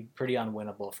 pretty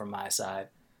unwinnable from my side.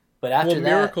 But Well, after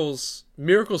that,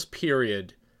 Miracles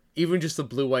period, even just the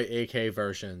blue white AK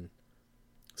version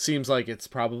seems like it's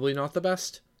probably not the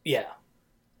best. yeah,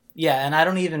 yeah, and I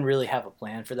don't even really have a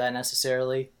plan for that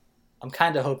necessarily. I'm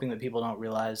kind of hoping that people don't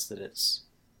realize that it's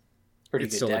a pretty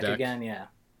It's good still a deck deck. again. Yeah,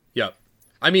 Yep.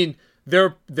 I mean,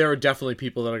 there are definitely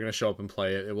people that are going to show up and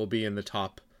play it. It will be in the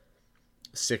top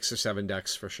 6 or 7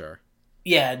 decks for sure.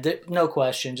 yeah, no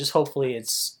question. Just hopefully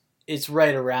it's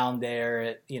right around there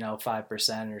at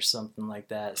 5% or something like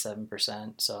that,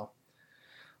 7%. So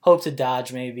hope to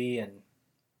dodge maybe, and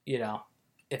you know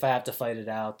if I have to fight it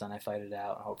out, then I fight it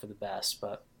out and hope for the best.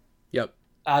 But Yep.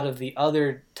 out of the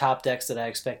other top decks that I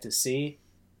expect to see,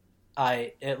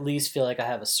 I at least feel like I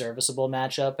have a serviceable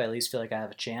matchup. I at least feel like I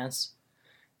have a chance.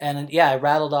 And yeah, I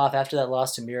rattled off after that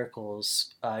loss to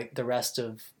Miracles. The rest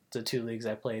of the two leagues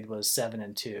I played was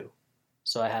 7-2,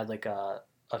 so I had like a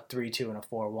 3-2 and a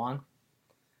 4-1,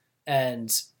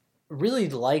 and really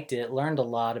liked it. Learned a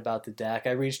lot about the deck.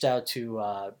 I reached out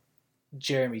to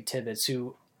Jeremy Tibbetts,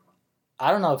 who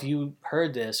I don't know if you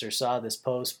heard this or saw this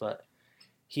post, but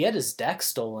he had his deck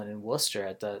stolen in Worcester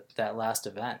at that last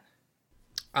event.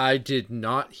 I did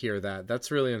not hear that.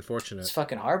 That's really It's unfortunate.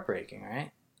 fucking heartbreaking,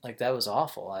 right? Like that was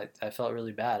awful. I felt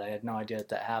really bad. I had no idea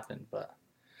that happened, but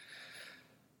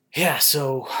yeah.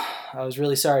 So I was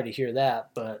really sorry to hear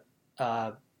that. But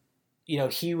uh,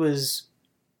 he was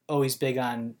always big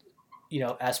on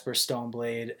Esper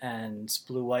Stoneblade and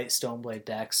Blue White Stoneblade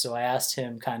decks. So I asked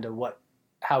him kind of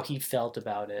how he felt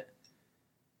about it.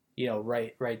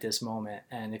 Right this moment,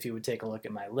 and if he would take a look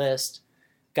at my list.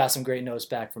 Got some great notes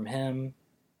back from him,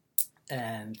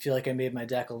 and feel like I made my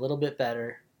deck a little bit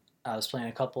better. I was playing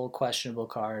a couple of questionable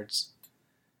cards,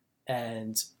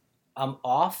 and I'm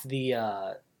off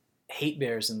the hate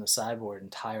bears in the sideboard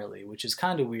entirely, which is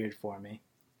kind of weird for me.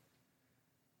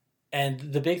 And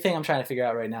the big thing I'm trying to figure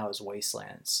out right now is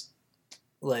wastelands,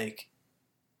 like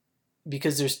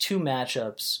because there's two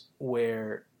matchups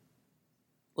where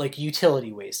like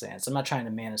utility wastelands. I'm not trying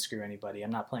to mana screw anybody.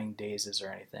 I'm not playing dazes or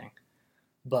anything,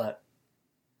 but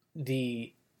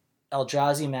the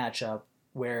Eldrazi matchup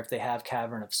where if they have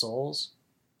Cavern of Souls,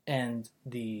 and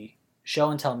the Show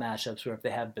and Tell matchups where if they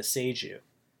have Beseiju,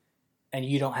 and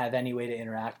you don't have any way to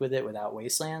interact with it without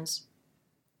Wastelands,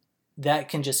 that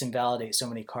can just invalidate so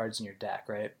many cards in your deck,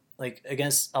 right? Like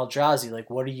against Eldrazi, like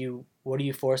what are you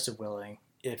force of willing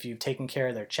if you've taken care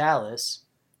of their chalice,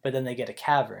 but then they get a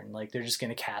cavern, like they're just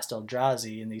going to cast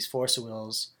Eldrazi and these Force of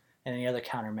Wills, and any other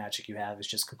counter magic you have is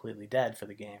just completely dead for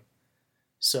the game.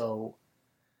 So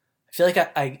I feel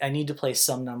like I need to play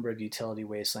some number of utility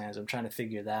wastelands. I'm trying to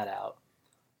figure that out.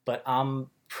 But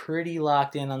I'm pretty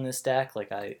locked in on this deck.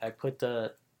 Like I put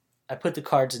the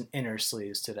cards in inner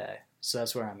sleeves today. So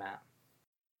that's where I'm at.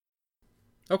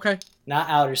 Okay. Not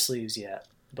outer sleeves yet,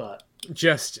 but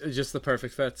just the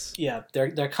perfect fits. Yeah,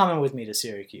 they're coming with me to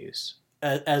Syracuse.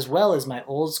 As well as my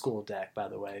old school deck, by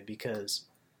the way, because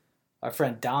our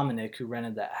friend Dominic, who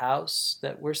rented that house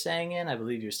that we're staying in, I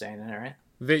believe you're staying in it, right?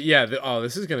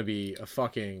 This is going to be a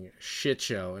fucking shit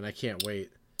show, and I can't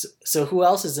wait. So who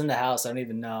else is in the house? I don't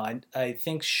even know. I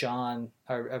think Sean,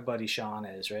 our buddy Sean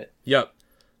is, right? Yep.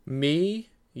 Me,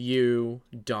 you,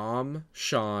 Dom,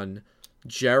 Sean,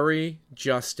 Jerry,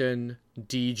 Justin,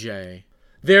 DJ.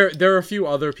 There are a few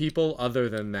other people other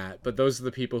than that, but those are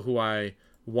the people who I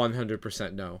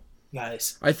 100% know.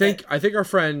 Nice. I think our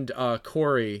friend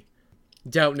Corey,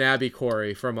 Downton Abbey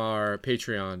Corey from our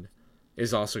Patreon,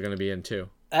 is also going to be in too.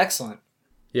 Excellent.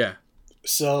 Yeah.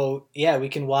 So, yeah, we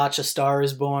can watch A Star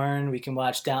Is Born. We can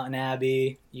watch Downton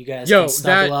Abbey. You guys can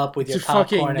snuggle up with your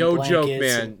popcorn and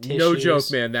blankets and tissues. No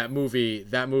joke, man. That movie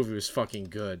was fucking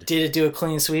good. Did it do a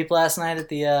clean sweep last night at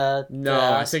the... No,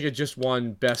 I think it just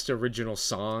won Best Original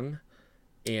Song,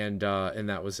 and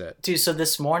that was it. Dude, so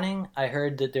this morning I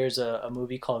heard that there's a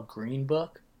movie called Green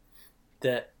Book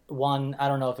that won... I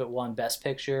don't know if it won Best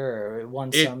Picture or it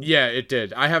won some... Yeah, it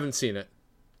did. I haven't seen it.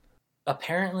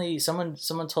 Apparently, someone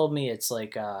told me it's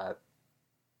like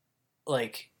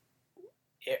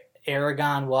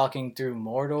Aragorn walking through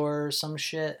Mordor or some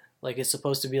shit. Like it's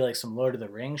supposed to be like some Lord of the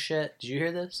Rings shit. Did you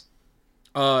hear this?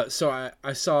 So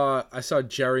I saw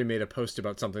Jerry made a post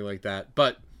about something like that,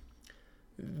 but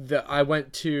I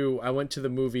went to the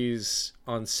movies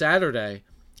on Saturday,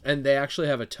 and they actually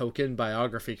have a Tolkien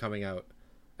biography coming out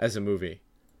as a movie.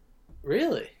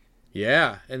 Really?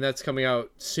 Yeah, and that's coming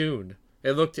out soon.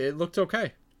 It looked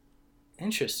okay.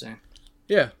 Interesting.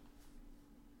 Yeah.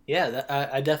 Yeah,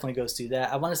 I definitely go see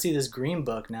that. I want to see this Green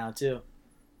Book now too.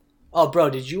 Oh,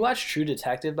 bro, did you watch True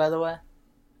Detective, by the way?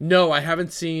 No, I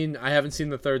haven't seen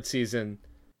the third season.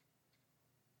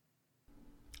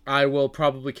 I will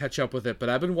probably catch up with it, but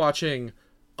I've been watching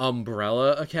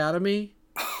Umbrella Academy.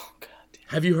 Oh God.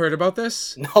 Have you heard about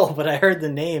this? No, but I heard the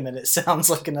name and it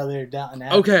sounds like another Downton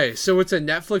Abbey. Okay, so it's a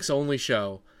Netflix only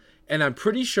show. And I'm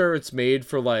pretty sure it's made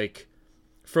for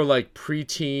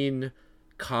preteen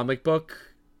comic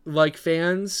book like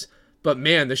fans. But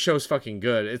man, the show's fucking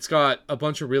good. It's got a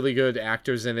bunch of really good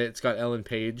actors in it. It's got Ellen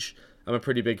Page. I'm a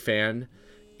pretty big fan.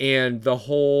 And the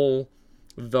whole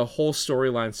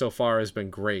storyline so far has been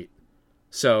great.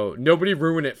 So nobody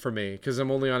ruin it for me because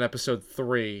I'm only on episode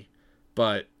 3.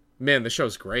 But man, the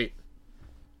show's great.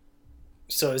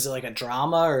 So is it like a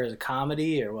drama or is it a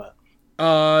comedy or what?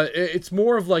 It's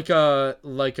more of like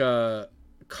a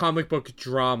comic book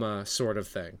drama sort of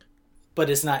thing. But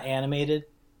it's not animated?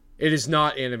 It is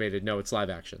not animated. No, it's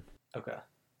live action. Okay.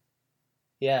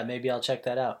 Yeah, maybe I'll check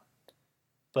that out.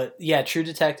 But yeah, True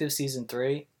Detective season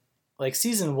 3. Like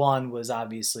season 1 was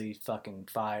obviously fucking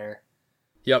fire.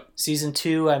 Yep. Season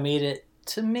 2, I made it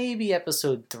to maybe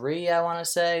episode 3, I want to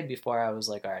say, before I was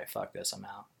like, all right, fuck this, I'm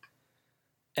out.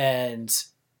 And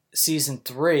season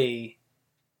 3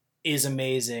 is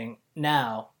amazing.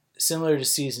 Now, similar to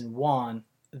season 1,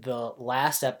 the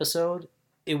last episode,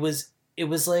 it was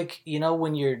like, you know,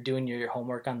 when you're doing your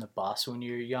homework on the bus when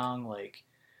you're young, like,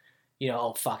 you know,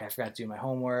 oh fuck, I forgot to do my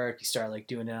homework. You start like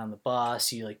doing it on the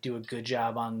bus. You like do a good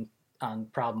job on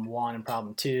problem 1 and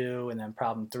problem 2, and then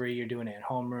problem 3 you're doing it in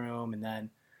homeroom, and then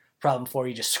problem 4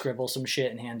 you just scribble some shit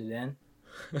and hand it in.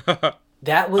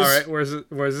 That was... All right,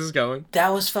 where's this going? That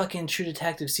was fucking True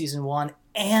Detective season 1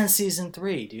 and season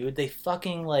 3, dude. They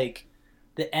fucking, like...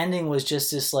 The ending was just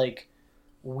this, like,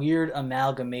 weird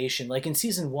amalgamation. Like, in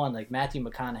season 1, like, Matthew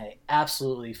McConaughey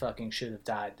absolutely fucking should have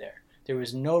died there. There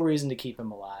was no reason to keep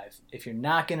him alive. If you're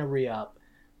not going to re-up,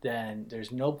 then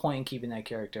there's no point in keeping that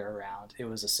character around. It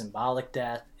was a symbolic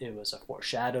death. It was a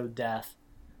foreshadowed death.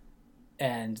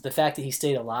 And the fact that he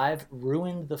stayed alive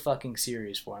ruined the fucking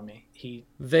series for me.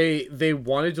 They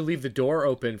wanted to leave the door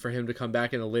open for him to come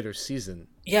back in a later season.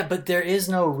 Yeah, but there is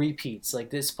no repeats. Like,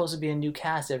 there's supposed to be a new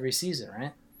cast every season,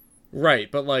 right?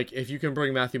 Right, but like, if you can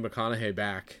bring Matthew McConaughey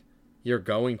back, you're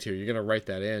going to write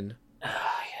that in. Yeah,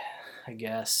 I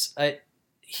guess.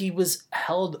 He was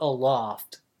held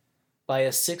aloft by a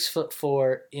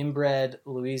 6'4" inbred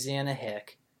Louisiana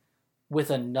hick with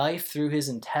a knife through his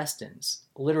intestines,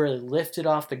 literally lifted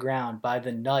off the ground by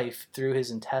the knife through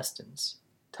his intestines,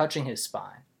 touching his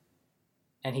spine.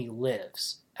 and he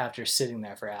lives after sitting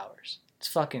there for hours. It's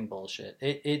fucking bullshit.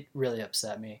 It really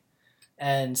upset me.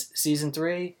 And season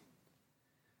 3,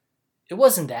 it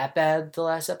wasn't that bad the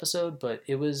last episode, but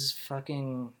it was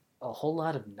fucking a whole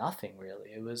lot of nothing,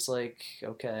 really. It was like,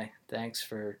 okay, thanks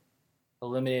for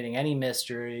eliminating any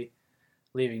mystery,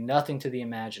 leaving nothing to the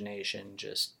imagination.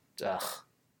 Just, ugh,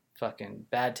 fucking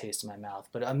bad taste in my mouth.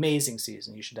 But amazing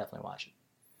season. You should definitely watch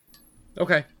it.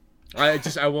 Okay.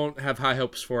 I won't have high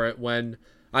hopes for it. When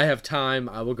I have time,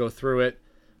 I will go through it.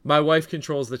 My wife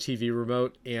controls the TV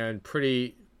remote, and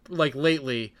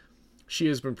lately, she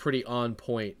has been pretty on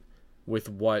point with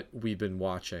what we've been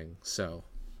watching. So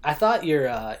I thought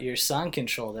your son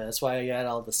controlled it. That's why you had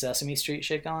all the Sesame Street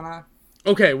shit going on.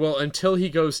 okay, well, until he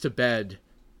goes to bed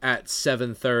at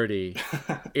 7:30,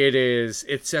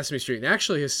 it's Sesame Street. And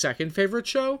actually, his second favorite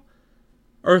show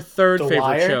or third The favorite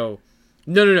Wire? show,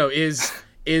 no, is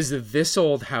This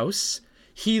Old House.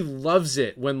 He loves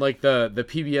it when like the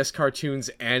PBS cartoons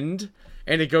end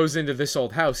and it goes into This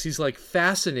Old House. He's like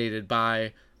fascinated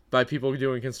by people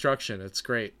doing construction. It's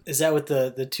great. Is that with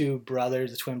the two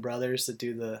brothers, the twin brothers that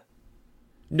do the?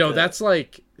 No, that's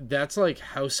like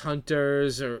House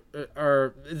Hunters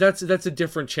or that's a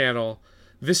different channel.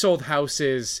 This Old House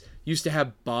used to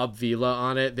have Bob Vila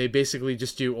on it. They basically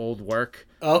just do old work.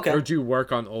 Oh, okay. Or do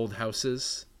work on old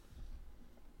houses.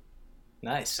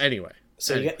 Nice. Anyway.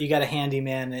 So you got a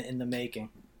handyman in the making.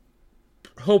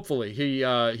 Hopefully.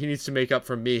 He needs to make up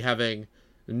for me having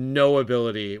no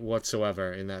ability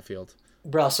whatsoever in that field.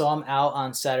 Bro, so I'm out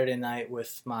on Saturday night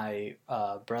with my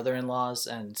brother-in-laws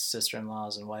and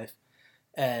sister-in-laws and wife,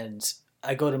 and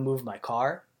I go to move my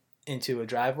car into a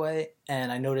driveway,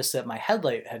 and I noticed that my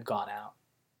headlight had gone out,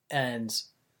 and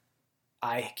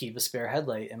I keep a spare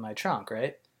headlight in my trunk,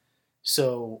 right?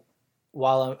 So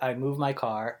while I move my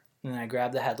car, and I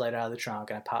grab the headlight out of the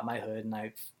trunk, and I pop my hood, and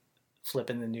I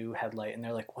flip in the new headlight, and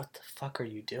they're like, "What the fuck are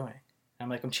you doing?" And I'm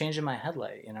like, "I'm changing my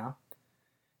headlight, you know?"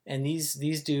 And these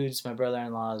dudes, my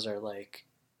brother-in-laws, are like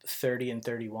 30 and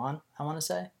 31, I want to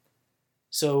say.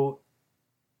 So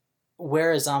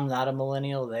whereas I'm not a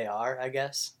millennial, they are, I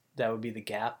guess. That would be the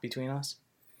gap between us.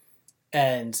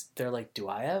 And they're like, "Do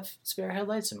I have spare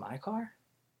headlights in my car?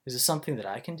 Is this something that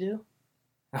I can do?"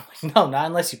 I'm like, "No, not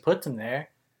unless you put them there."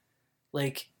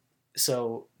 Like,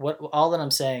 so all that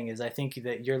I'm saying is I think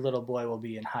that your little boy will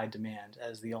be in high demand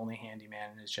as the only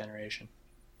handyman in his generation.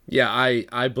 Yeah,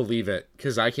 I believe it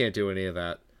because I can't do any of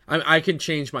that. I can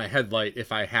change my headlight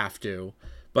if I have to,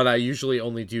 but I usually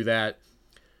only do that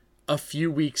a few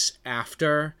weeks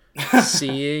after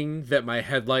seeing that my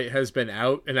headlight has been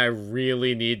out and I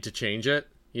really need to change it.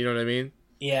 You know what I mean?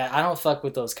 Yeah, I don't fuck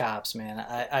with those cops, man.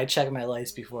 I check my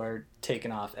lights before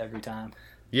taking off every time.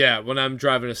 Yeah, when I'm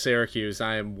driving to Syracuse,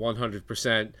 I am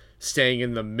 100% staying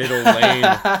in the middle lane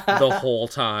the whole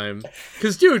time.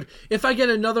 Because, dude, if I get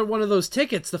another one of those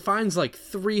tickets, the fine's like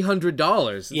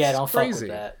 $300. Yeah, don't crazy. fuck with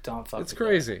that. Don't fuck with that. It's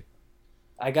crazy.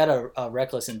 I got a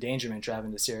reckless endangerment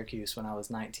driving to Syracuse when I was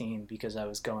 19 because I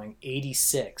was going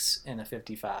 86 in a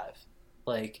 55.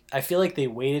 Like, I feel like they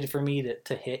waited for me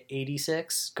to hit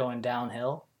 86 going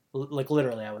downhill. Like,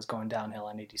 literally, I was going downhill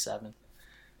on 87.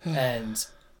 And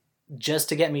just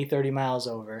to get me 30 miles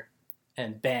over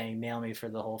and bang, nail me for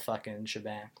the whole fucking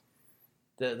shebang.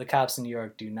 The cops in New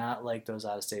York do not like those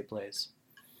out-of-state plays.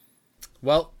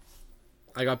 Well,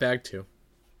 I got bagged too.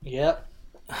 Yep.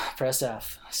 Press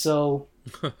F. So,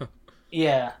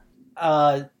 yeah.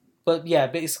 But yeah,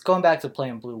 going back to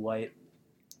playing blue-white,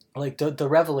 like the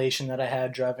revelation that I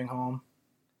had driving home,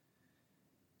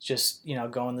 just,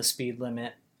 going the speed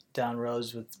limit down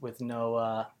roads with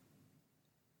no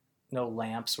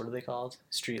lamps. What are they called?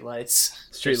 Street lights.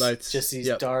 Just these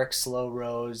dark, slow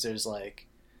roads. There's like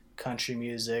country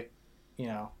music,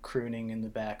 crooning in the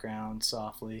background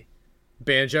softly.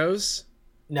 Banjos?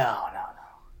 No.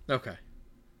 Okay.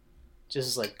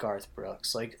 Just like Garth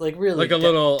Brooks, like really, like a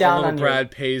little on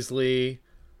Brad Paisley,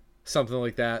 something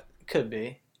like that. Could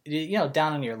be,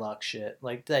 down on your luck shit,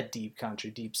 like that deep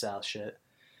country, deep South shit.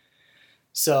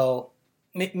 So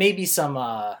maybe some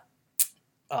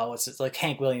what's it, like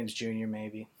Hank Williams Jr.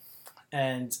 maybe,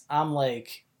 and I'm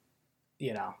like,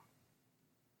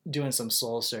 doing some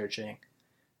soul searching,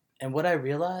 and what I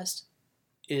realized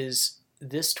is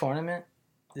this tournament,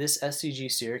 this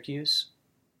SCG Syracuse,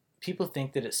 people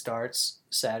think that it starts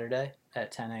Saturday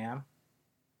at 10 a.m.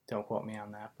 Don't quote me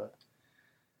on that, but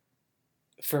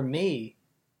for me,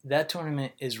 that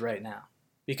tournament is right now,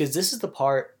 because this is the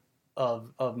part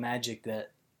of Magic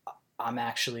that I'm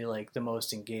actually like the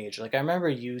most engaged. Like, I remember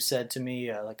you said to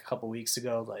me like a couple weeks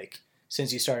ago, like,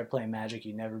 since you started playing Magic,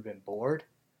 you've never been bored.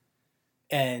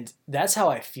 And that's how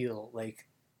I feel. Like,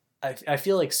 I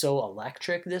feel like so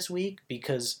electric this week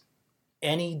because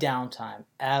any downtime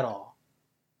at all,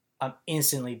 I'm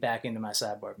instantly back into my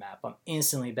sideboard map. I'm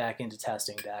instantly back into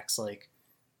testing decks. Like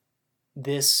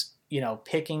this,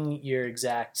 picking your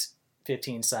exact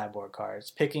 15 sideboard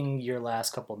cards, picking your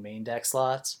last couple main deck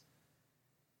slots.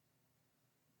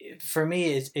 For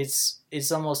me,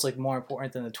 it's almost like more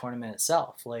important than the tournament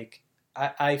itself. Like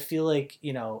I feel like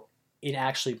in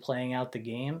actually playing out the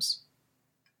games,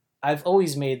 I've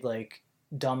always made like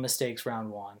dumb mistakes round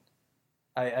one.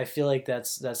 I feel like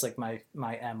that's like my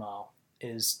MO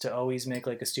is to always make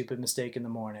like a stupid mistake in the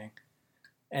morning.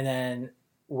 And then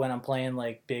when I'm playing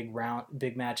like big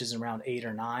matches in round 8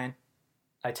 or 9,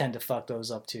 I tend to fuck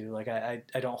those up too. Like I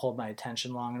don't hold my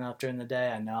attention long enough during the day.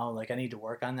 I know like I need to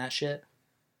work on that shit.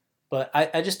 But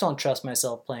I just don't trust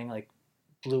myself playing like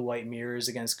blue white mirrors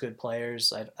against good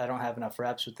players. I don't have enough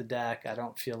reps with the deck. I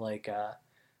don't feel like I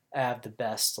have the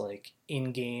best like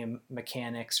in-game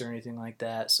mechanics or anything like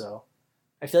that. So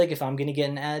I feel like if I'm gonna get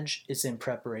an edge, it's in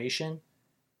preparation,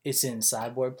 it's in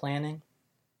sideboard planning,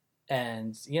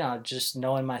 and just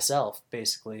knowing myself.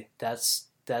 Basically, that's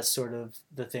sort of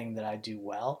the thing that I do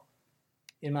well,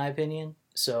 in my opinion.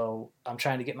 So I'm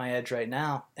trying to get my edge right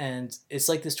now, and it's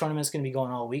like this tournament's gonna be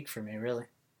going all week for me, really.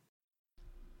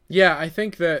 Yeah, I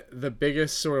think that the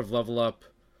biggest sort of level up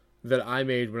that I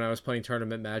made when I was playing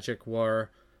tournament Magic were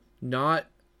not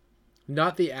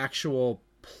not the actual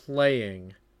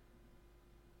playing,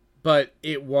 but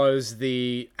it was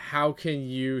the how can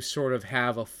you sort of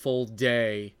have a full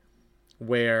day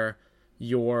where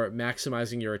you're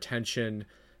maximizing your attention?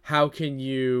 How can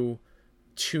you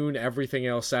tune everything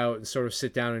else out and sort of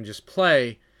sit down and just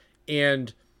play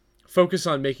and focus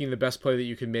on making the best play that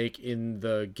you can make in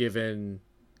the given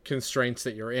constraints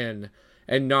that you're in,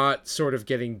 and not sort of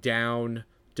getting down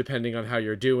depending on how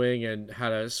you're doing and how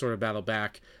to sort of battle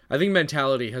back. I think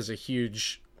mentality has a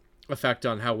huge effect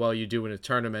on how well you do in a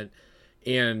tournament,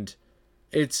 and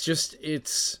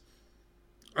it's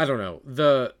I don't know,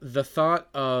 the thought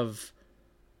of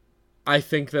I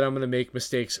think that I'm going to make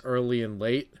mistakes early and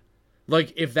late.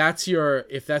 Like if that's your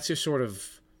sort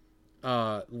of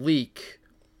leak,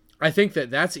 I think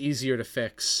that that's easier to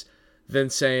fix than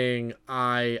saying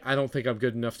I don't think I'm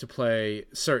good enough to play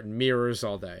certain mirrors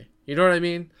all day. You know what I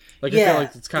mean? Like I feel Yeah,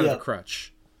 like it's kind of a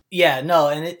crutch. yeah, no,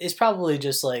 and it's probably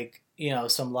just like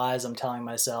some lies I'm telling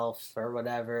myself or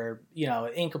whatever.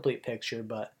 Incomplete picture,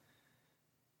 but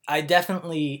I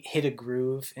definitely hit a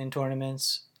groove in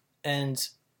tournaments, and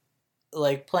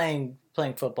like playing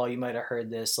football. You might have heard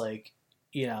this, like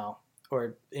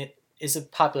or it is a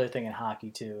popular thing in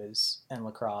hockey too. Is and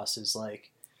lacrosse is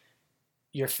like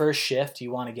your first shift,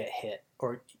 you want to get hit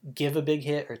or give a big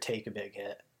hit or take a big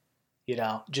hit.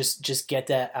 Just get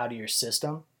that out of your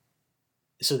system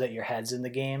so that your head's in the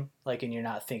game, like, and you're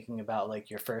not thinking about like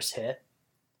your first hit.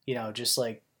 Just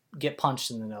like get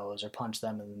punched in the nose or punch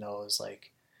them in the nose,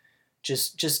 like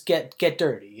just get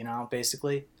dirty,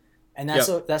 basically. And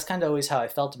Yep. that's kind of always how I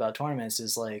felt about tournaments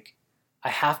is like I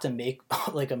have to make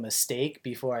like a mistake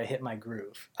before I hit my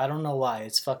groove. I don't know why.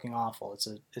 It's fucking awful.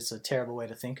 It's a terrible way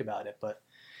to think about it, but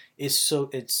it's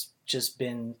just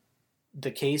been the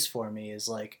case for me is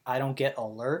like I don't get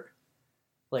alert,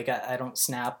 like I don't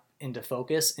snap into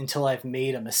focus until I've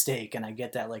made a mistake and I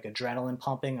get that like adrenaline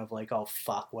pumping of like, oh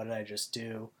fuck, what did I just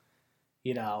do?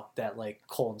 That like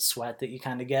cold sweat that you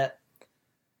kind of get.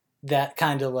 That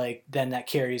kind of like then that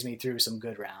carries me through some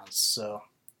good rounds. So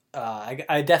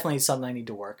I definitely something I need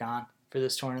to work on for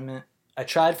this tournament. I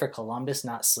tried for Columbus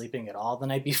not sleeping at all the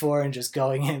night before and just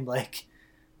going in like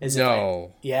as if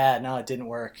No. yeah, no, it didn't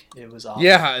work. It was awful.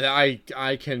 Yeah,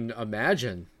 I can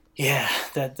imagine. Yeah,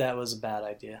 that was a bad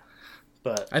idea.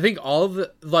 But I think all of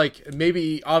the, like,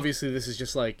 maybe obviously this is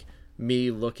just like me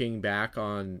looking back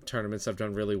on tournaments I've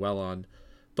done really well on,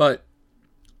 but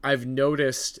I've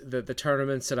noticed that the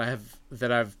tournaments that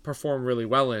I've performed really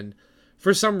well in,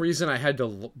 for some reason I had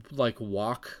to like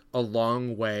walk a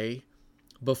long way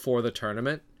before the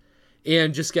tournament,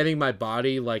 and just getting my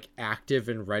body like active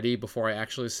and ready before I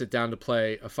actually sit down to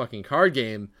play a fucking card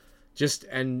game just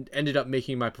ended up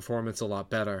making my performance a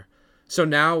lot better. So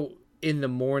now in the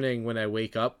morning when I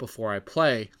wake up before I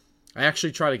play, I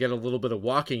actually try to get a little bit of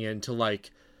walking in to like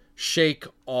shake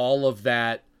all of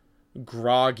that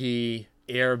groggy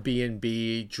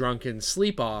Airbnb drunken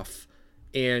sleep off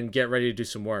and get ready to do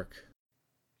some work.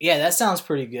 yeah, that sounds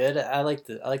pretty good. I like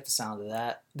the sound of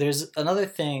that. There's another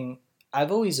thing.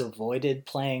 I've always avoided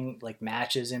playing like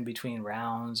matches in between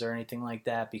rounds or anything like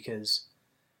that because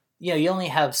you only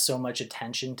have so much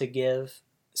attention to give.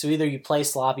 So either you play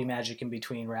sloppy magic in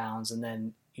between rounds and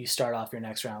then you start off your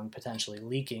next round potentially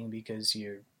leaking because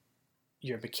you're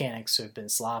your mechanics have been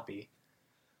sloppy,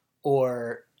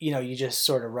 or you just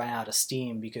sort of run out of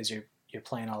steam because you're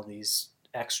playing all these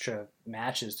extra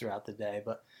matches throughout the day.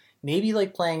 But maybe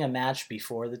like playing a match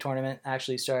before the tournament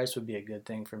actually starts would be a good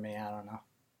thing for me. I don't know.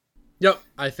 Yep,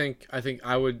 I think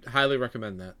I would highly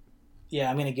recommend that. Yeah,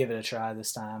 I'm gonna give it a try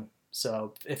this time.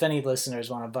 So if any listeners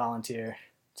want to volunteer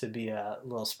to be a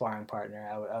little sparring partner,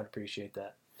 I would appreciate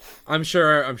that. I'm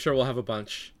sure we'll have a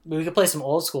bunch. We could play some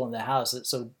old school in the house.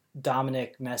 So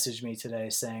Dominic messaged me today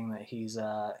saying that he's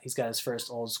got his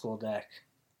first old school deck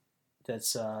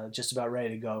that's just about ready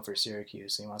to go for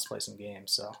Syracuse. He wants to play some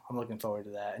games, so I'm looking forward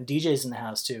to that. And DJ's in the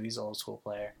house too. He's an old school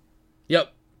player.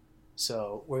 Yep.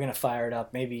 So we're gonna fire it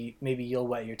up. Maybe you'll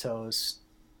wet your toes.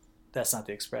 That's not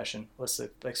the expression. What's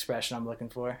the expression I'm looking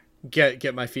for?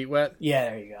 Get my feet wet? Yeah,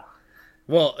 there you go.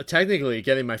 Well, technically,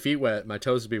 getting my feet wet, my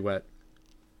toes would be wet.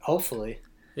 Hopefully.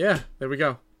 Yeah, there we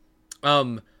go.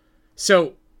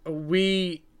 So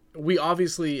we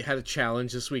obviously had a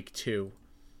challenge this week too,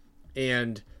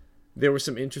 and there were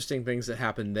some interesting things that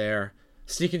happened there.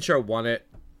 Sneak and Show won it.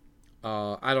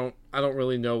 I don't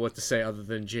really know what to say other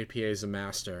than JPA is a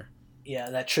master.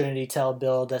 Yeah, that Trinity Tell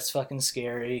build, that's fucking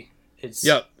scary.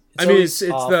 Yep. I mean, it's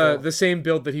the same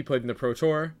build that he played in the Pro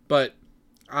Tour, but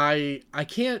I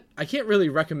can't really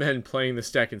recommend playing this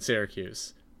deck in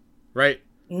Syracuse, right?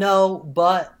 No,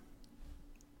 but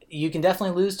you can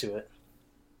definitely lose to it.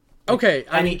 Okay,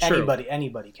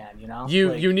 anybody can,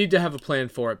 You need to have a plan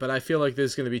for it, but I feel like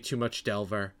there's going to be too much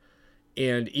Delver,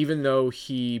 and even though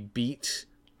he beat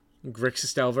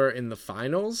Grixis Delver in the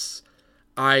finals,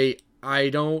 I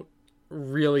don't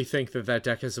really think that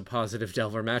deck has a positive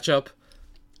Delver matchup.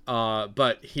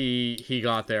 But he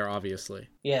got there, obviously.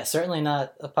 Yeah, certainly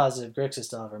not a positive Grixis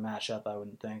Delver matchup, I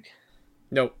wouldn't think.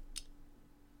 Nope.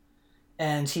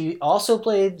 And he also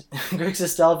played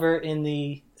Grixis Delver in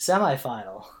the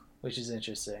semifinal, which is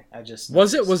interesting.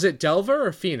 Was it Delver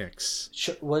or Phoenix?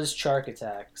 Was Chark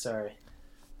Attack? Sorry.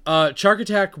 Chark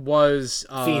Attack was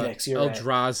Phoenix. You're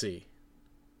Eldrazi. Right.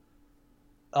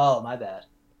 Oh, my bad.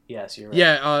 Yes, you're right.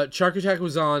 Yeah, Chark Attack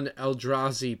was on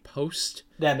Eldrazi Post.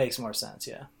 That makes more sense.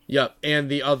 Yeah. Yep, and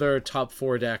the other top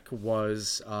 4 deck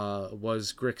was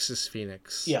Grixis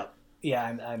Phoenix. Yep. Yeah,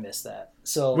 I missed that.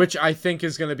 So, which I think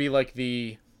is going to be like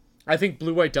I think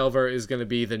Blue White Delver is going to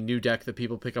be the new deck that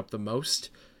people pick up the most,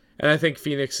 and I think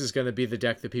Phoenix is going to be the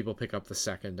deck that people pick up the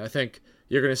second. I think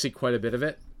you're going to see quite a bit of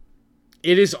it.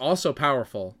 It is also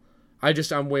powerful.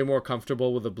 I'm way more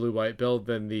comfortable with the Blue White build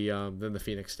than the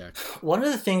Phoenix deck. One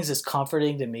of the things that's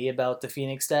comforting to me about the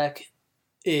Phoenix deck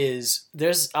is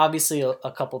there's obviously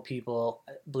a couple people,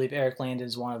 I believe Eric Landon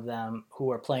is one of them,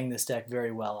 who are playing this deck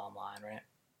very well online, right?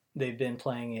 They've been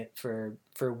playing it for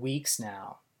weeks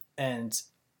now, and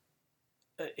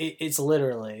it's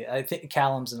literally, I think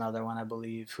Callum's another one, I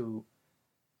believe, who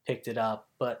picked it up,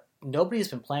 but nobody's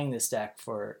been playing this deck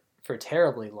for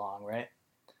terribly long, right?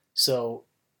 So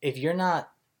if you're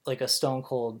not like a stone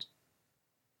cold,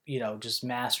 just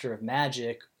master of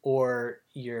Magic, or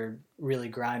you're really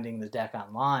grinding the deck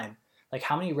online, like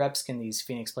how many reps can these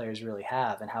Phoenix players really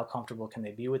have, and how comfortable can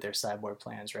they be with their sideboard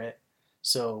plans, right?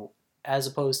 So as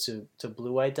opposed to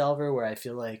Blue White Delver, where I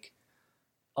feel like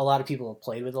a lot of people have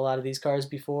played with a lot of these cards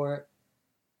before,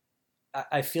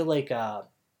 I feel like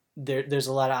there's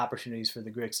a lot of opportunities for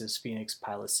the Grixis Phoenix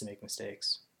pilots to make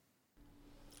mistakes.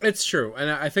 It's true,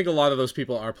 and I think a lot of those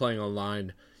people are playing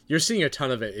online. You're seeing a ton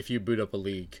of it if you boot up a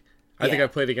league. I think I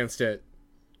played against it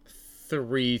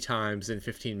 3 times in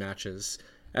 15 matches.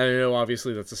 And I know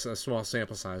obviously that's a small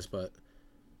sample size, but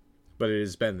it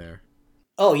has been there.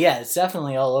 Oh yeah, it's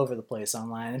definitely all over the place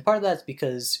online. And part of that's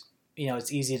because,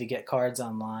 it's easy to get cards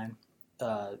online.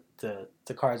 The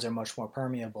cards are much more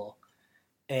permeable,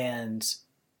 and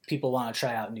people want to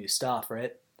try out new stuff,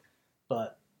 right?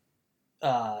 But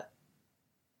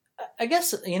I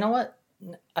guess, you know what?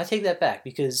 I take that back,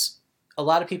 because a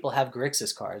lot of people have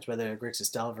Grixis cards, whether they're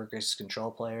Grixis Delver, Grixis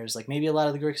Control players. Like maybe a lot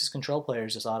of the Grixis Control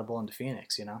players just audible into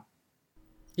Phoenix,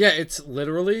 Yeah, it's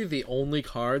literally the only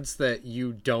cards that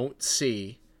you don't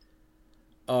see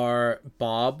are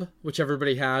Bob, which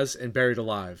everybody has, and Buried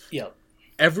Alive. Yep.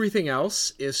 Everything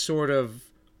else is sort of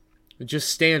just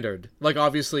standard. Like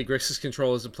obviously Grixis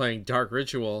Control isn't playing Dark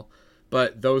Ritual,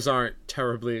 but those aren't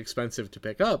terribly expensive to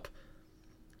pick up.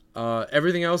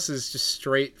 Everything else is just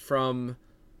straight from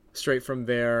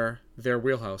their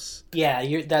wheelhouse.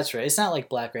 Yeah, that's right. It's not like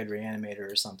Black Red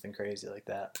Reanimator or something crazy like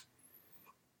that.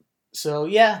 So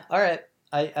yeah, all right.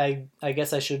 I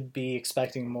guess I should be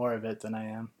expecting more of it than I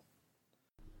am.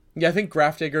 Yeah, I think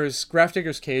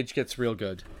Grafdigger's Cage gets real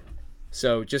good.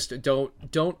 So just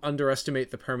don't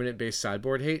underestimate the permanent base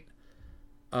sideboard hate.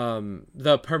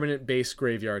 the permanent base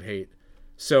Graveyard Hate.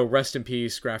 So rest in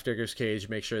peace, Grafdigger's Cage.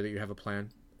 Make sure that you have a plan.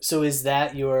 So is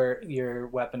that your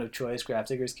weapon of choice,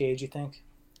 Grafdigger's Cage, you think?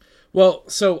 Well,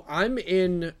 so I'm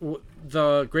in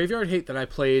the Graveyard Hate that I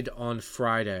played on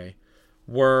Friday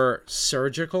were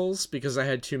surgicals because I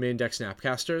had two main deck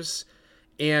Snapcasters,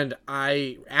 and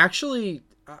I actually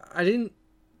I didn't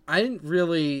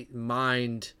really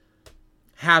mind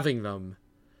having them,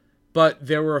 but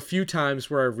there were a few times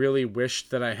where I really wished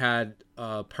that I had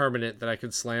a permanent that I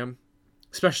could slam,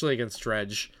 especially against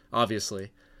Dredge,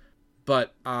 obviously.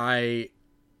 But I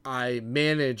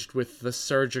managed with the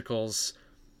surgicals,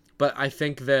 but I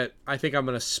think I'm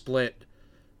gonna split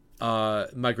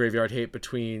my Graveyard Hate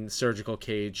between Surgical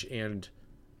Cage and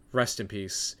Rest in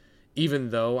Peace. Even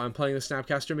though I'm playing the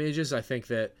Snapcaster Mages, I think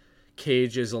that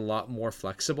Cage is a lot more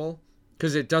flexible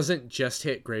because it doesn't just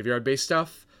hit graveyard based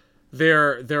stuff.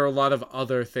 There are a lot of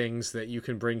other things that you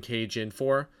can bring Cage in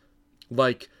for,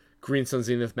 like Green Sun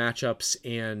Zenith matchups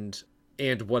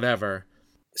and whatever.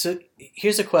 So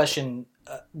here's a question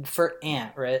for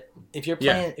Ant, right? If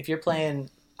you're playing,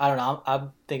 I don't know.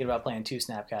 I'm thinking about playing two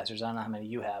Snapcasters. I don't know how many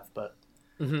you have, but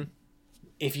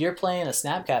if you're playing a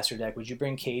Snapcaster deck, would you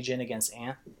bring Cage in against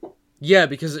Ant? Yeah,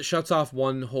 because it shuts off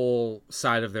one whole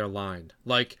side of their line.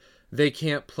 Like, they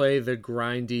can't play the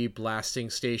grindy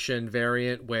blasting station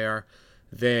variant where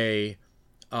they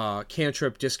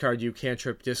cantrip, discard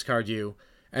you,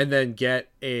 and then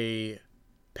get a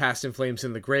Past in Flames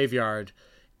in the graveyard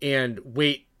and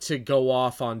wait to go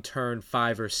off on turn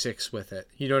 5 or 6 with it.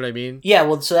 You know what I mean? Yeah,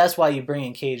 well, so that's why you bring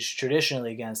in Cage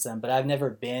traditionally against them, but I've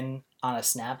never been on a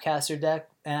Snapcaster deck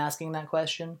and asking that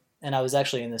question. And I was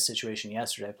actually in this situation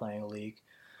yesterday playing a league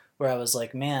where I was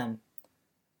like, man,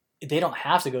 they don't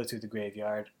have to go through the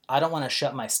graveyard. I don't want to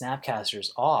shut my Snapcasters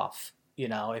off,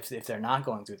 if they're not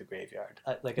going through the graveyard.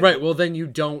 Right, well then you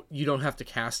don't have to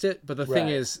cast it, but the thing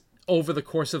Right. is, over the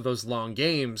course of those long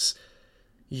games,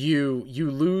 you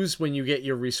lose when you get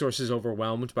your resources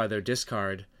overwhelmed by their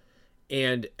discard,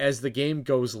 and as the game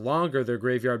goes longer, their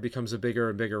graveyard becomes a bigger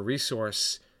and bigger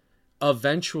resource.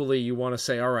 Eventually you want to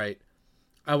say, all right,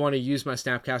 I want to use my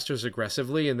Snapcasters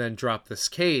aggressively and then drop this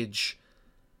Cage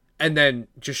and then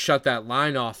just shut that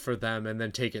line off for them and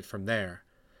then take it from there.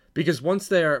 Because once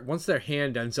their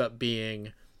hand ends up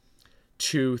being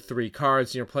 2-3 cards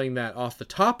and you're playing that off the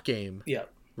top game, Yeah.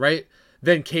 right?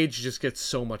 Then Cage just gets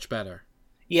so much better.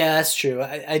 Yeah, that's true.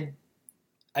 I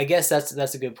guess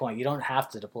that's a good point. You don't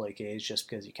have to deploy Cage just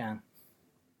because you can.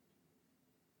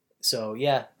 So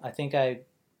yeah, I think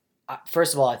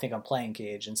first of all, I think I'm playing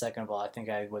Cage, and second of all, I think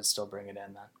I would still bring it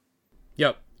in then.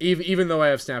 Yep. Even though I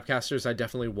have Snapcasters, I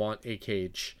definitely want a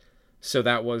Cage. So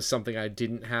that was something I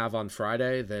didn't have on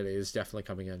Friday that is definitely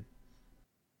coming in.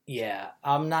 Yeah,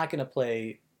 I'm not going to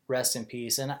play Rest in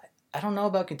Peace, and I don't know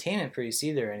about Containment Priest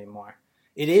either anymore.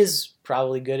 It is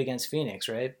probably good against Phoenix,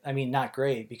 right? I mean, not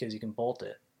great because you can bolt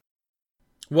it.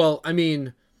 Well, I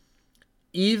mean,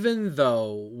 even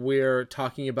though we're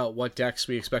talking about what decks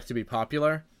we expect to be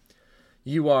popular,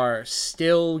 you are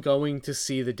still going to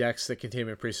see the decks that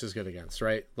Containment Priest is good against,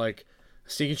 right? Like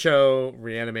Sneak and Show,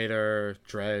 Reanimator,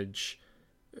 Dredge,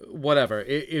 whatever.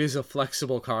 It is a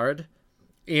flexible card,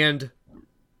 and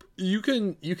you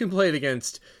can play it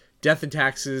against Death and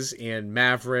Taxes and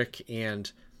Maverick and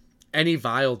any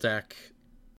Vile deck.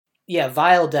 Yeah,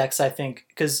 Vile decks, I think,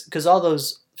 because all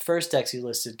those first decks you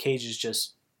listed, Cage is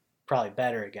just probably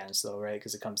better against, though, right?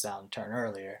 Because it comes down a turn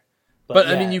earlier. But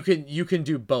yeah. I mean, you can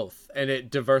do both, and it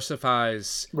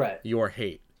diversifies Right. your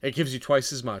hate. It gives you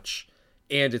twice as much,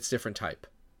 and it's different type,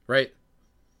 right?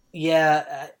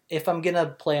 Yeah, if I'm gonna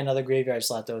play another graveyard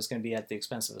slot, though, it's gonna be at the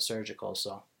expense of a surgical.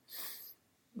 So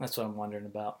that's what I'm wondering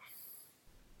about.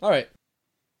 All right.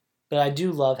 But I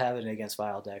do love having it against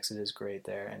Vile decks. It is great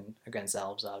there, and against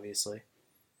Elves, obviously.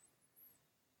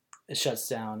 It shuts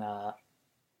down.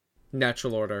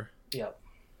 Natural Order. Yep.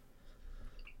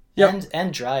 Yep.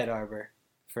 And Dryad Arbor,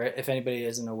 for if anybody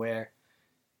isn't aware,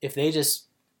 if they just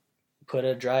put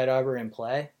a Dryad Arbor in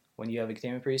play when you have a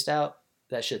Containment Priest out,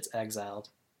 that shit's exiled.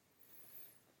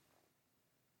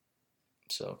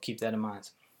 So keep that in mind.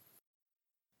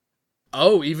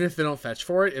 Oh, even if they don't fetch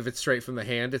for it, if it's straight from the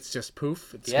hand, it's just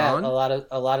poof. It's gone. A lot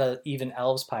of even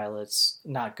Elves pilots,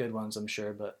 not good ones, I'm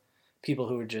sure, but people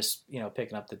who are just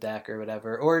picking up the deck or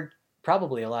whatever, or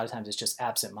probably a lot of times it's just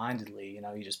absent-mindedly.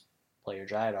 You just play your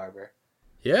Dryad Arbor.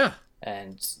 Yeah.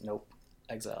 And nope,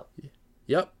 exiled.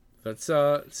 Yep, it's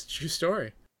a true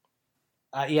story.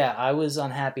 Yeah, I was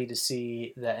unhappy to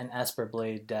see that an Esper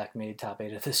Blade deck made top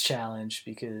 8 of this challenge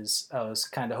because I was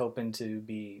kind of hoping to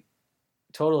be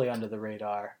totally under the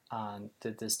radar on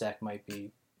that this deck might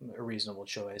be a reasonable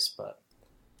choice, but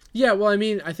Yeah, well, I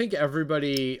mean, I think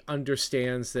everybody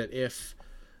understands that if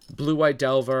Blue White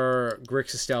Delver,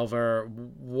 Grixis Delver,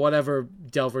 whatever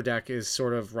Delver deck is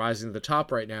sort of rising to the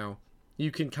top right now, you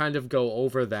can kind of go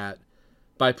over that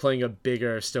by playing a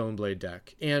bigger Stoneblade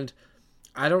deck. And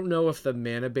I don't know if the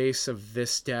mana base of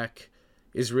this deck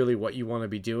is really what you want to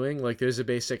be doing. Like, there's a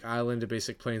basic island, a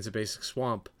basic plains, a basic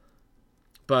swamp.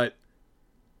 But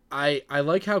I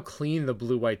like how clean the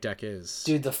blue-white deck is.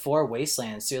 Dude, the 4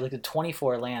 wastelands, dude, like the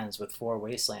 24 lands with 4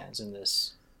 wastelands in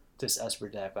this Esper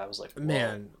deck. I was like, whoa.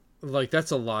 Man, like,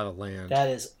 that's a lot of land. That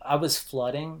is, I was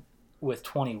flooding with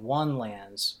 21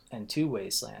 lands and 2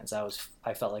 wastelands.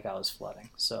 I felt like I was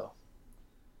flooding. So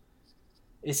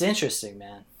it's interesting,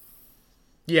 man.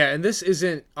 Yeah, and this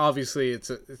isn't, obviously, it's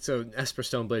an Esper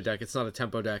Stoneblade deck. It's not a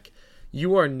tempo deck.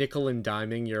 You are nickel and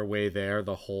diming your way there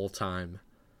the whole time.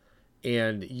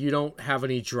 And you don't have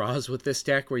any draws with this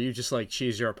deck where you just, like,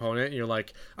 cheese your opponent and you're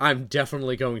like, I'm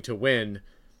definitely going to win.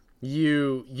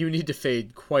 You need to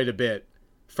fade quite a bit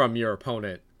from your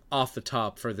opponent off the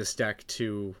top for this deck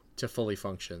to fully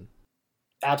function.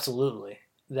 Absolutely.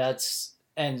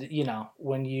 And, you know,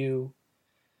 when you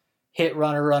hit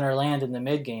runner land in the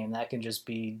mid game, that can just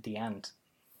be the end.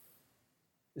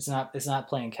 It's not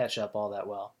playing catch up all that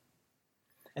well.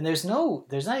 And there's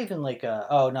not even like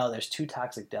there's 2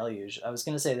 Toxic Deluge. I was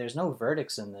going to say there's no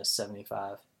verdicts in this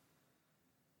 75.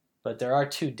 But there are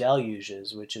 2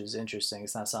 deluges, which is interesting.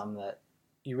 It's not something that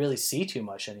you really see too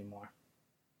much anymore.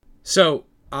 So,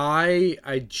 I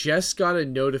just got a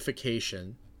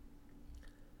notification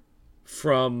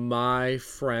from my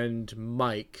friend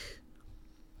Mike,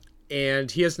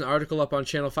 and he has an article up on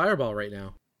Channel Fireball right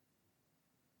now.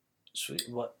 Sweet.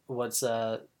 What's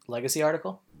a Legacy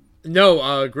article? No,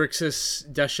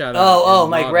 Grixis Death Shadow. Oh,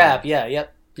 Mike Rapp. Yeah,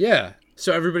 yep. Yeah.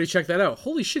 So everybody check that out.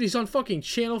 Holy shit, he's on fucking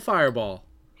Channel Fireball.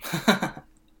 I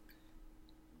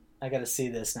gotta see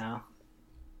this now.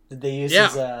 Did they use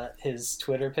his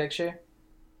Twitter picture?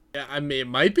 Yeah, I mean, it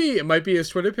might be his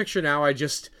Twitter picture now. I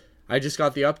just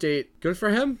got the update. Good for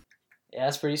him. Yeah,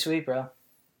 that's pretty sweet, bro.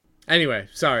 Anyway,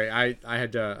 sorry, I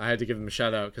had to give him a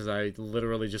shout out because I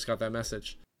literally just got that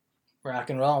message.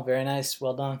 Rock and roll, very nice,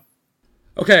 well done.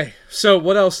 Okay, so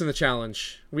what else in the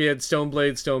challenge? We had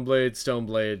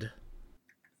Stoneblade.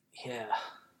 Yeah,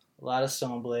 a lot of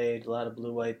Stoneblade, a lot of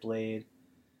blue-white blade.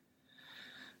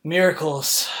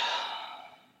 Miracles.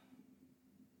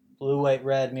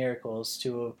 Blue-white-red miracles.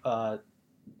 2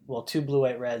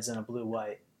 blue-white reds and a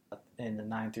blue-white in the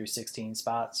 9 through 16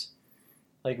 spots.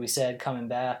 Like we said, coming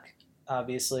back,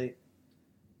 obviously.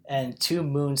 And 2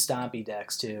 Moon Stompy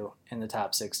decks, too, in the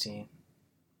top 16.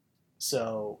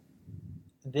 So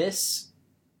this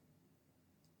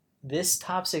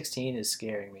top 16 is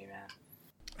scaring me, man.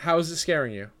 How is it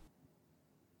scaring you?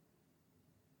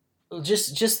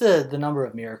 Just the number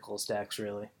of miracles decks,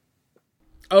 really.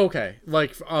 Okay,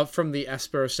 like from the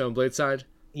Esper Stoneblade side?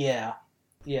 Yeah.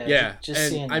 Just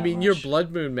and seeing I mean, much. your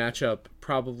Blood Moon matchup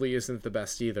probably isn't the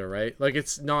best either, right? Like,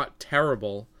 it's not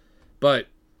terrible, but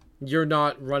you're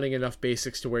not running enough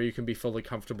basics to where you can be fully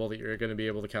comfortable that you're going to be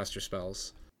able to cast your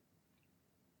spells.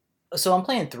 So I'm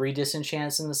playing 3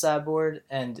 Disenchants in the sideboard,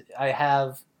 and I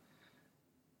have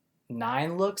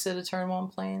 9 looks at a turn 1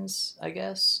 planes, I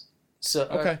guess. So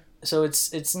okay. So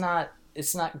it's not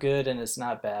good and it's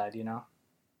not bad, you know.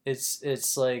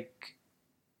 It's like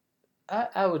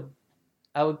I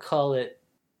would call it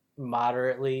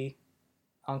moderately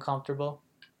uncomfortable.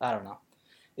 I don't know.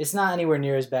 It's not anywhere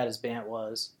near as bad as Bant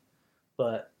was,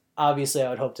 but obviously I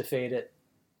would hope to fade it.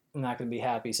 I'm not going to be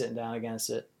happy sitting down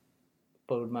against it,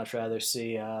 but would much rather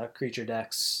see creature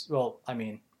decks. Well, I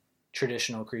mean,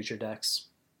 traditional creature decks.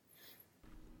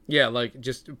 Yeah, like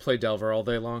just play Delver all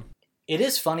day long. It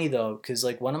is funny though, because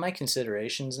like one of my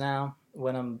considerations now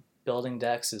when I'm building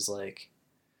decks is like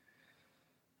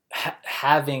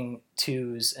having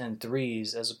 2s and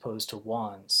 3s as opposed to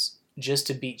 1s, just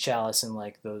to beat Chalice in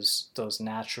like those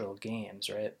natural games,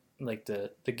 right? Like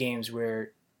the games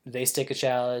where they stick a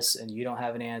Chalice and you don't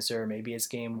have an answer. Maybe it's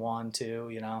game 1, 2,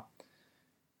 you know,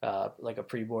 like a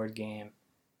pre-board game.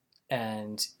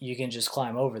 And you can just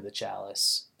climb over the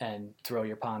Chalice and throw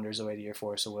your Ponders away to your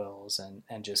Force of Wills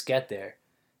and just get there.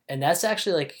 And that's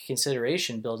actually like a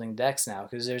consideration building decks now,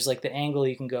 because there's like the angle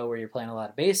you can go where you're playing a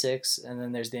lot of basics, and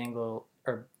then there's the angle,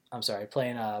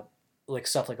 playing like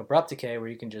stuff like Abrupt Decay where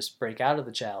you can just break out of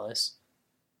the Chalice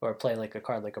or play like a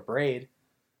card like a Braid.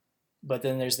 But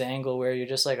then there's the angle where you're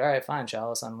just like, all right, fine,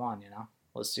 Chalice on 1, you know,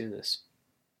 let's do this.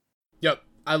 Yep,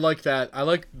 I like that. I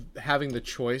like having the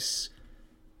choice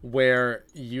where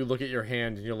you look at your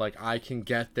hand and you're like, I can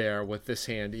get there with this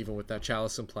hand, even with that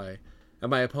Chalice in play. And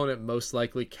my opponent most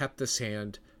likely kept this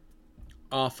hand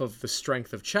off of the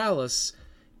strength of Chalice,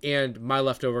 and my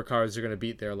leftover cards are going to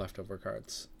beat their leftover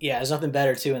cards. Yeah, there's nothing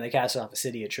better too when they cast off a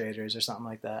City of Traders or something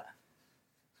like that.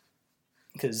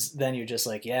 Because then you're just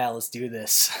like, yeah, let's do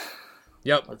this.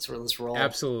 Yep. Let's roll.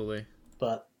 Absolutely.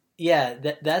 But yeah,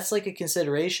 that's like a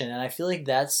consideration, and I feel like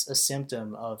that's a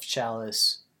symptom of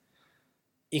Chalice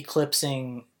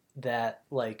eclipsing that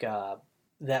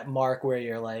that mark where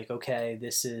you're like, okay,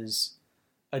 this is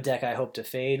a deck I hope to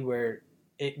fade, where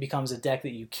it becomes a deck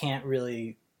that you can't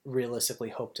really realistically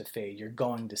hope to fade. You're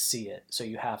going to see it, so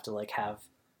you have to like have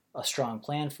a strong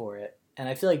plan for it. And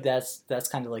I feel like that's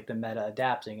kind of like the meta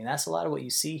adapting, and that's a lot of what you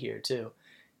see here too,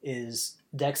 is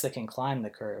decks that can climb the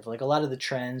curve. Like a lot of the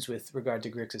trends with regard to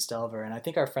Grixis Delver, and I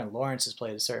think our friend Lawrence has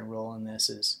played a certain role in this,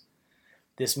 is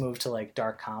this move to like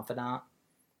Dark Confidant,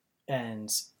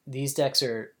 and these decks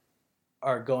are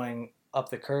going up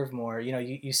the curve more. You know,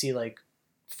 you see like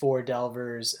 4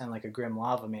 Delvers and like a Grim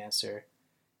Lavamancer,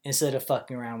 instead of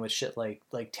fucking around with shit like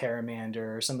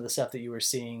Terramander or some of the stuff that you were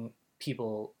seeing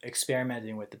people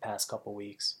experimenting with the past couple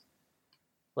weeks.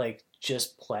 Like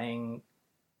just playing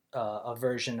a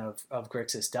version of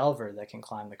Grixis Delver that can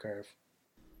climb the curve.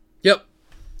 Yep.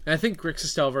 And I think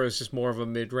Grixis Delver is just more of a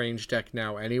mid-range deck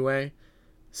now anyway.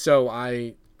 So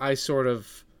I sort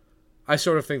of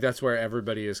think that's where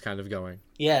everybody is kind of going.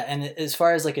 Yeah, and as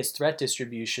far as like its threat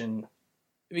distribution,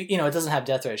 you know, it doesn't have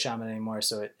Death Ray Shaman anymore,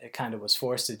 so it kind of was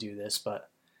forced to do this, but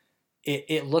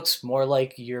it looks more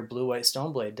like your blue-white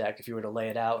Stoneblade deck if you were to lay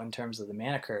it out in terms of the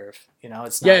mana curve. You know,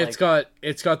 it's not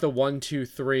it's got the 1, 2,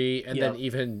 3, and then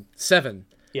even 7.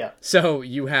 Yeah. So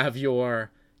you have your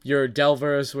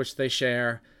Delvers, which they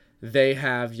share. They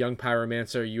have Young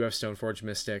Pyromancer. You have Stoneforge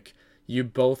Mystic. You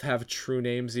both have true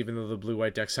names, even though the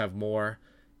blue-white decks have more.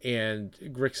 And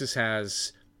Grixis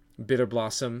has Bitter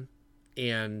Blossom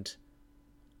and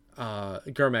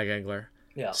Gurmag Angler.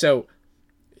 Yeah. So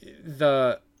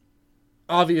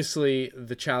obviously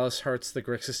the Chalice hurts the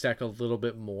Grixis deck a little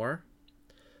bit more,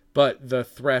 but the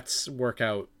threats work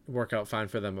out fine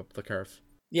for them up the curve.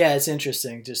 Yeah, it's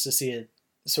interesting just to see it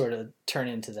sort of turn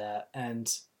into that.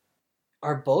 And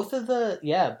are both of the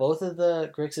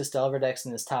Grixis Delver decks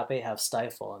in this top 8 have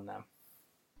Stifle in them?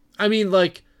 I mean,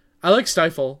 like, I like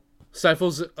Stifle.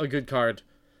 Stifle's a good card.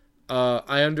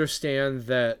 I understand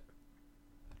that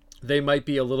they might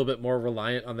be a little bit more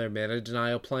reliant on their mana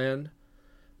denial plan,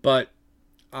 but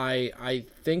I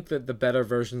think that the better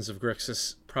versions of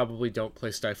Grixis probably don't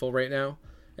play Stifle right now,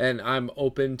 and I'm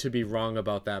open to be wrong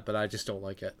about that, but I just don't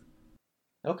like it.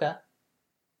 Okay.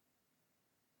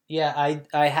 Yeah,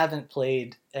 I haven't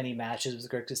played any matches with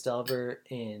Grixis Delver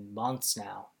in months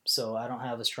now, so I don't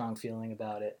have a strong feeling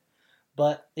about it.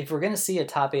 But if we're going to see a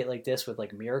top 8 like this with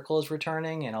like Miracles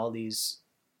returning and all these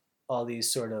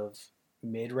sort of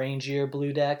mid-rangier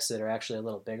blue decks that are actually a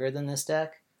little bigger than this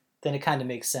deck, then it kind of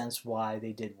makes sense why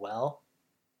they did well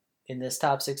in this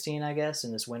top 16, I guess,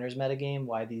 in this winner's metagame,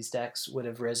 why these decks would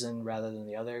have risen rather than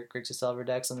the other Grixis Delver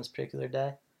decks on this particular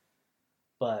day.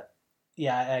 But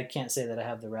yeah, I can't say that I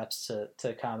have the reps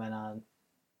to comment on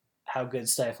how good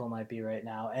Stifle might be right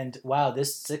now. And wow,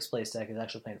 this 6th place deck is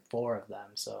actually playing 4 of them,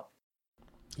 so.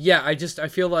 Yeah, I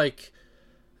feel like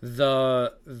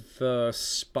the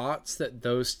spots that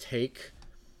those take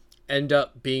end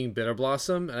up being Bitter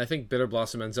Blossom, and I think Bitter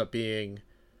Blossom ends up being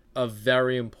a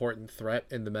very important threat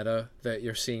in the meta that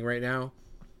you're seeing right now,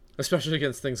 especially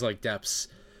against things like Depths.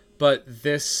 But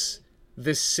this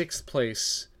 6th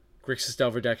place Grixis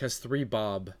Delver deck has 3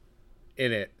 Bob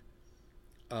in it,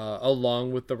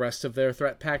 along with the rest of their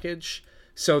threat package.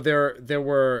 So there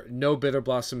were no Bitter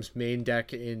Blossom's main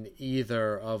deck in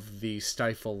either of the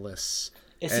Stifle lists.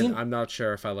 I'm not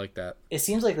sure if I like that. It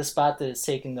seems like the spot that it's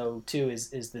taken though too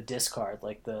is the discard,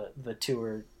 like the 2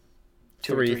 or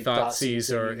 3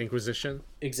 Thoughtseize or Inquisition.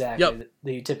 Exactly. Yep.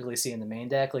 That you typically see in the main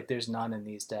deck. Like there's none in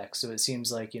these decks, so it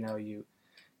seems like, you know, you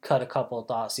cut a couple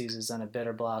Thoughtseizes and a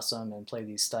Bitter Blossom and play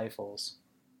these Stifles.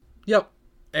 Yep.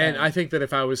 And I think that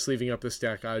if I was sleeving up this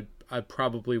deck, I'd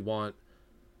probably want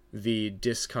the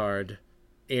discard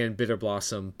and Bitter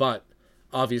Blossom, but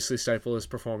obviously Stifle is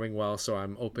performing well, so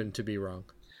I'm open to be wrong.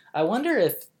 I wonder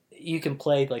if you can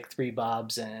play like 3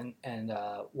 Bobs and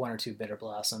 1 or 2 Bitter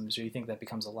Blossoms, or you think that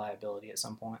becomes a liability at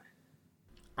some point?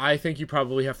 I think you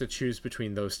probably have to choose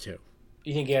between those 2.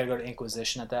 You think you gotta go to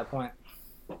Inquisition at that point?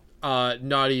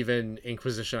 Not even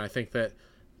Inquisition. I think that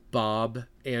Bob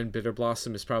and Bitter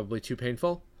Blossom is probably too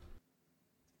painful.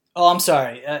 Oh, I'm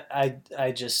sorry.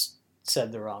 I just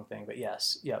said the wrong thing, but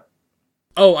yes. Yep.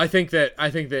 Oh, I think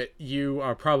that you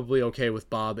are probably okay with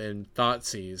Bob and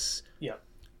Thoughtseize. Yep.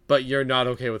 But you're not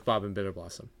okay with Bob and Bitter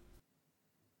Blossom.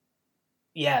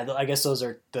 Yeah, I guess those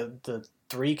are the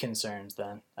three concerns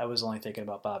then. I was only thinking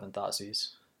about Bob and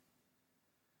Thoughtseize.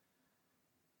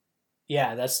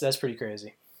 Yeah, that's pretty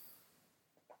crazy.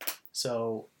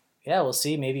 So yeah, we'll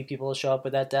see. Maybe people will show up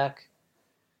with that deck.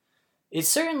 It's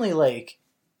certainly like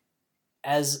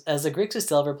as a Grixis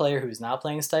Delver player who's not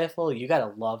playing Stifle, you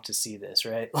gotta love to see this,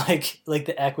 right? Like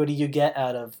the equity you get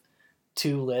out of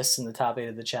two lists in the top eight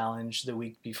of the challenge the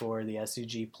week before the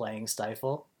SUG playing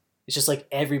Stifle. It's just like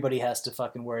everybody has to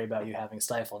fucking worry about you having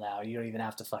Stifle now. You don't even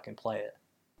have to fucking play it.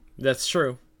 That's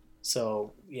true.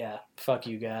 So yeah, fuck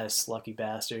you guys, lucky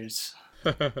bastards.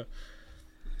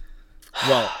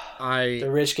 Well, the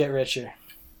rich get richer.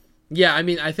 Yeah, I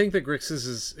mean, I think that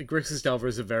Grixis Delver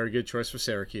is a very good choice for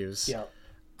Syracuse. Yeah.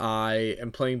 I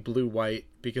am playing blue-white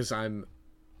because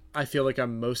I feel like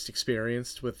I'm most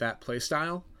experienced with that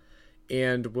playstyle,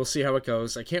 and we'll see how it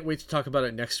goes. I can't wait to talk about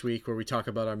it next week where we talk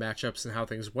about our matchups and how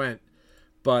things went,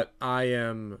 but I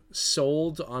am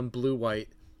sold on blue-white.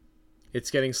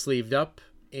 It's getting sleeved up,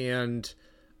 and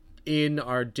in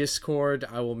our Discord,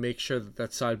 I will make sure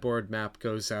that sideboard map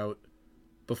goes out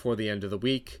before the end of the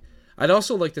week. I'd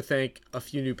also like to thank a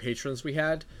few new patrons we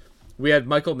had. We had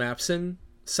Michael Mapson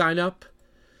sign up.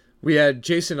 We had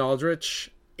Jason Aldrich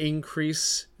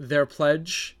increase their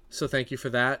pledge, so thank you for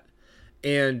that.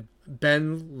 And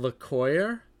Ben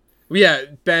Lecoyer. Yeah,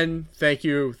 Ben, thank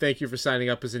you for signing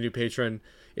up as a new patron.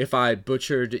 If I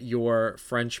butchered your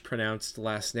French pronounced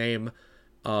last name,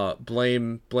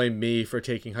 blame me for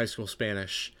taking high school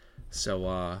Spanish.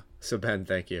 So Ben,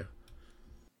 thank you.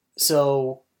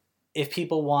 So if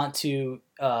people want to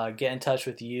get in touch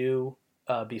with you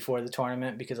before the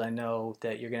tournament, because I know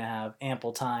that you're going to have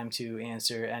ample time to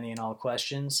answer any and all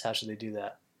questions, how should they do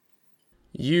that?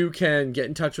 You can get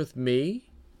in touch with me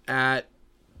at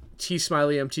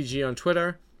TSmileyMTG on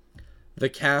Twitter, the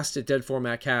cast at Dead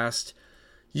Format Cast.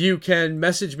 You can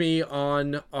message me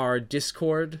on our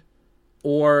Discord,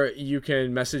 or you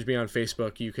can message me on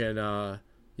Facebook. You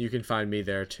can find me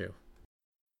there too.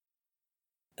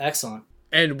 Excellent.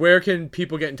 And where can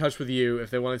people get in touch with you if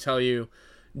they want to tell you,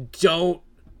 don't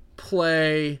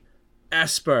play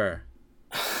Esper?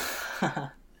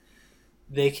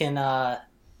 They can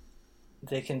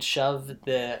shove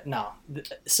the no.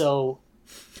 So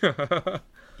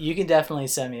you can definitely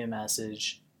send me a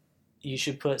message. You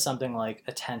should put something like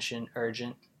attention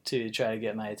urgent to try to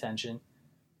get my attention,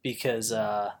 because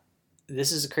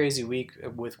this is a crazy week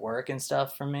with work and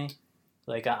stuff for me.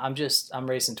 Like I'm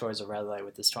racing towards a red light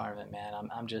with this tournament, man.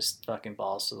 I'm just fucking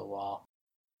balls to the wall.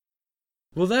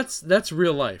 Well, that's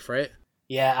real life, right?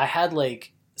 Yeah, I had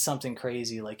like something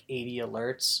crazy, like 80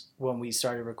 alerts when we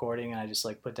started recording, and I just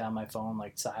like put down my phone,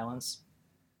 like silence.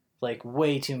 Like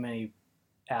way too many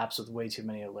apps with way too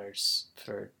many alerts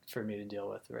for me to deal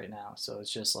with right now. So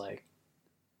it's just like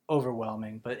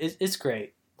overwhelming, but it's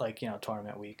great. Like,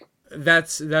 tournament week.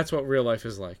 That's what real life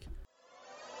is like.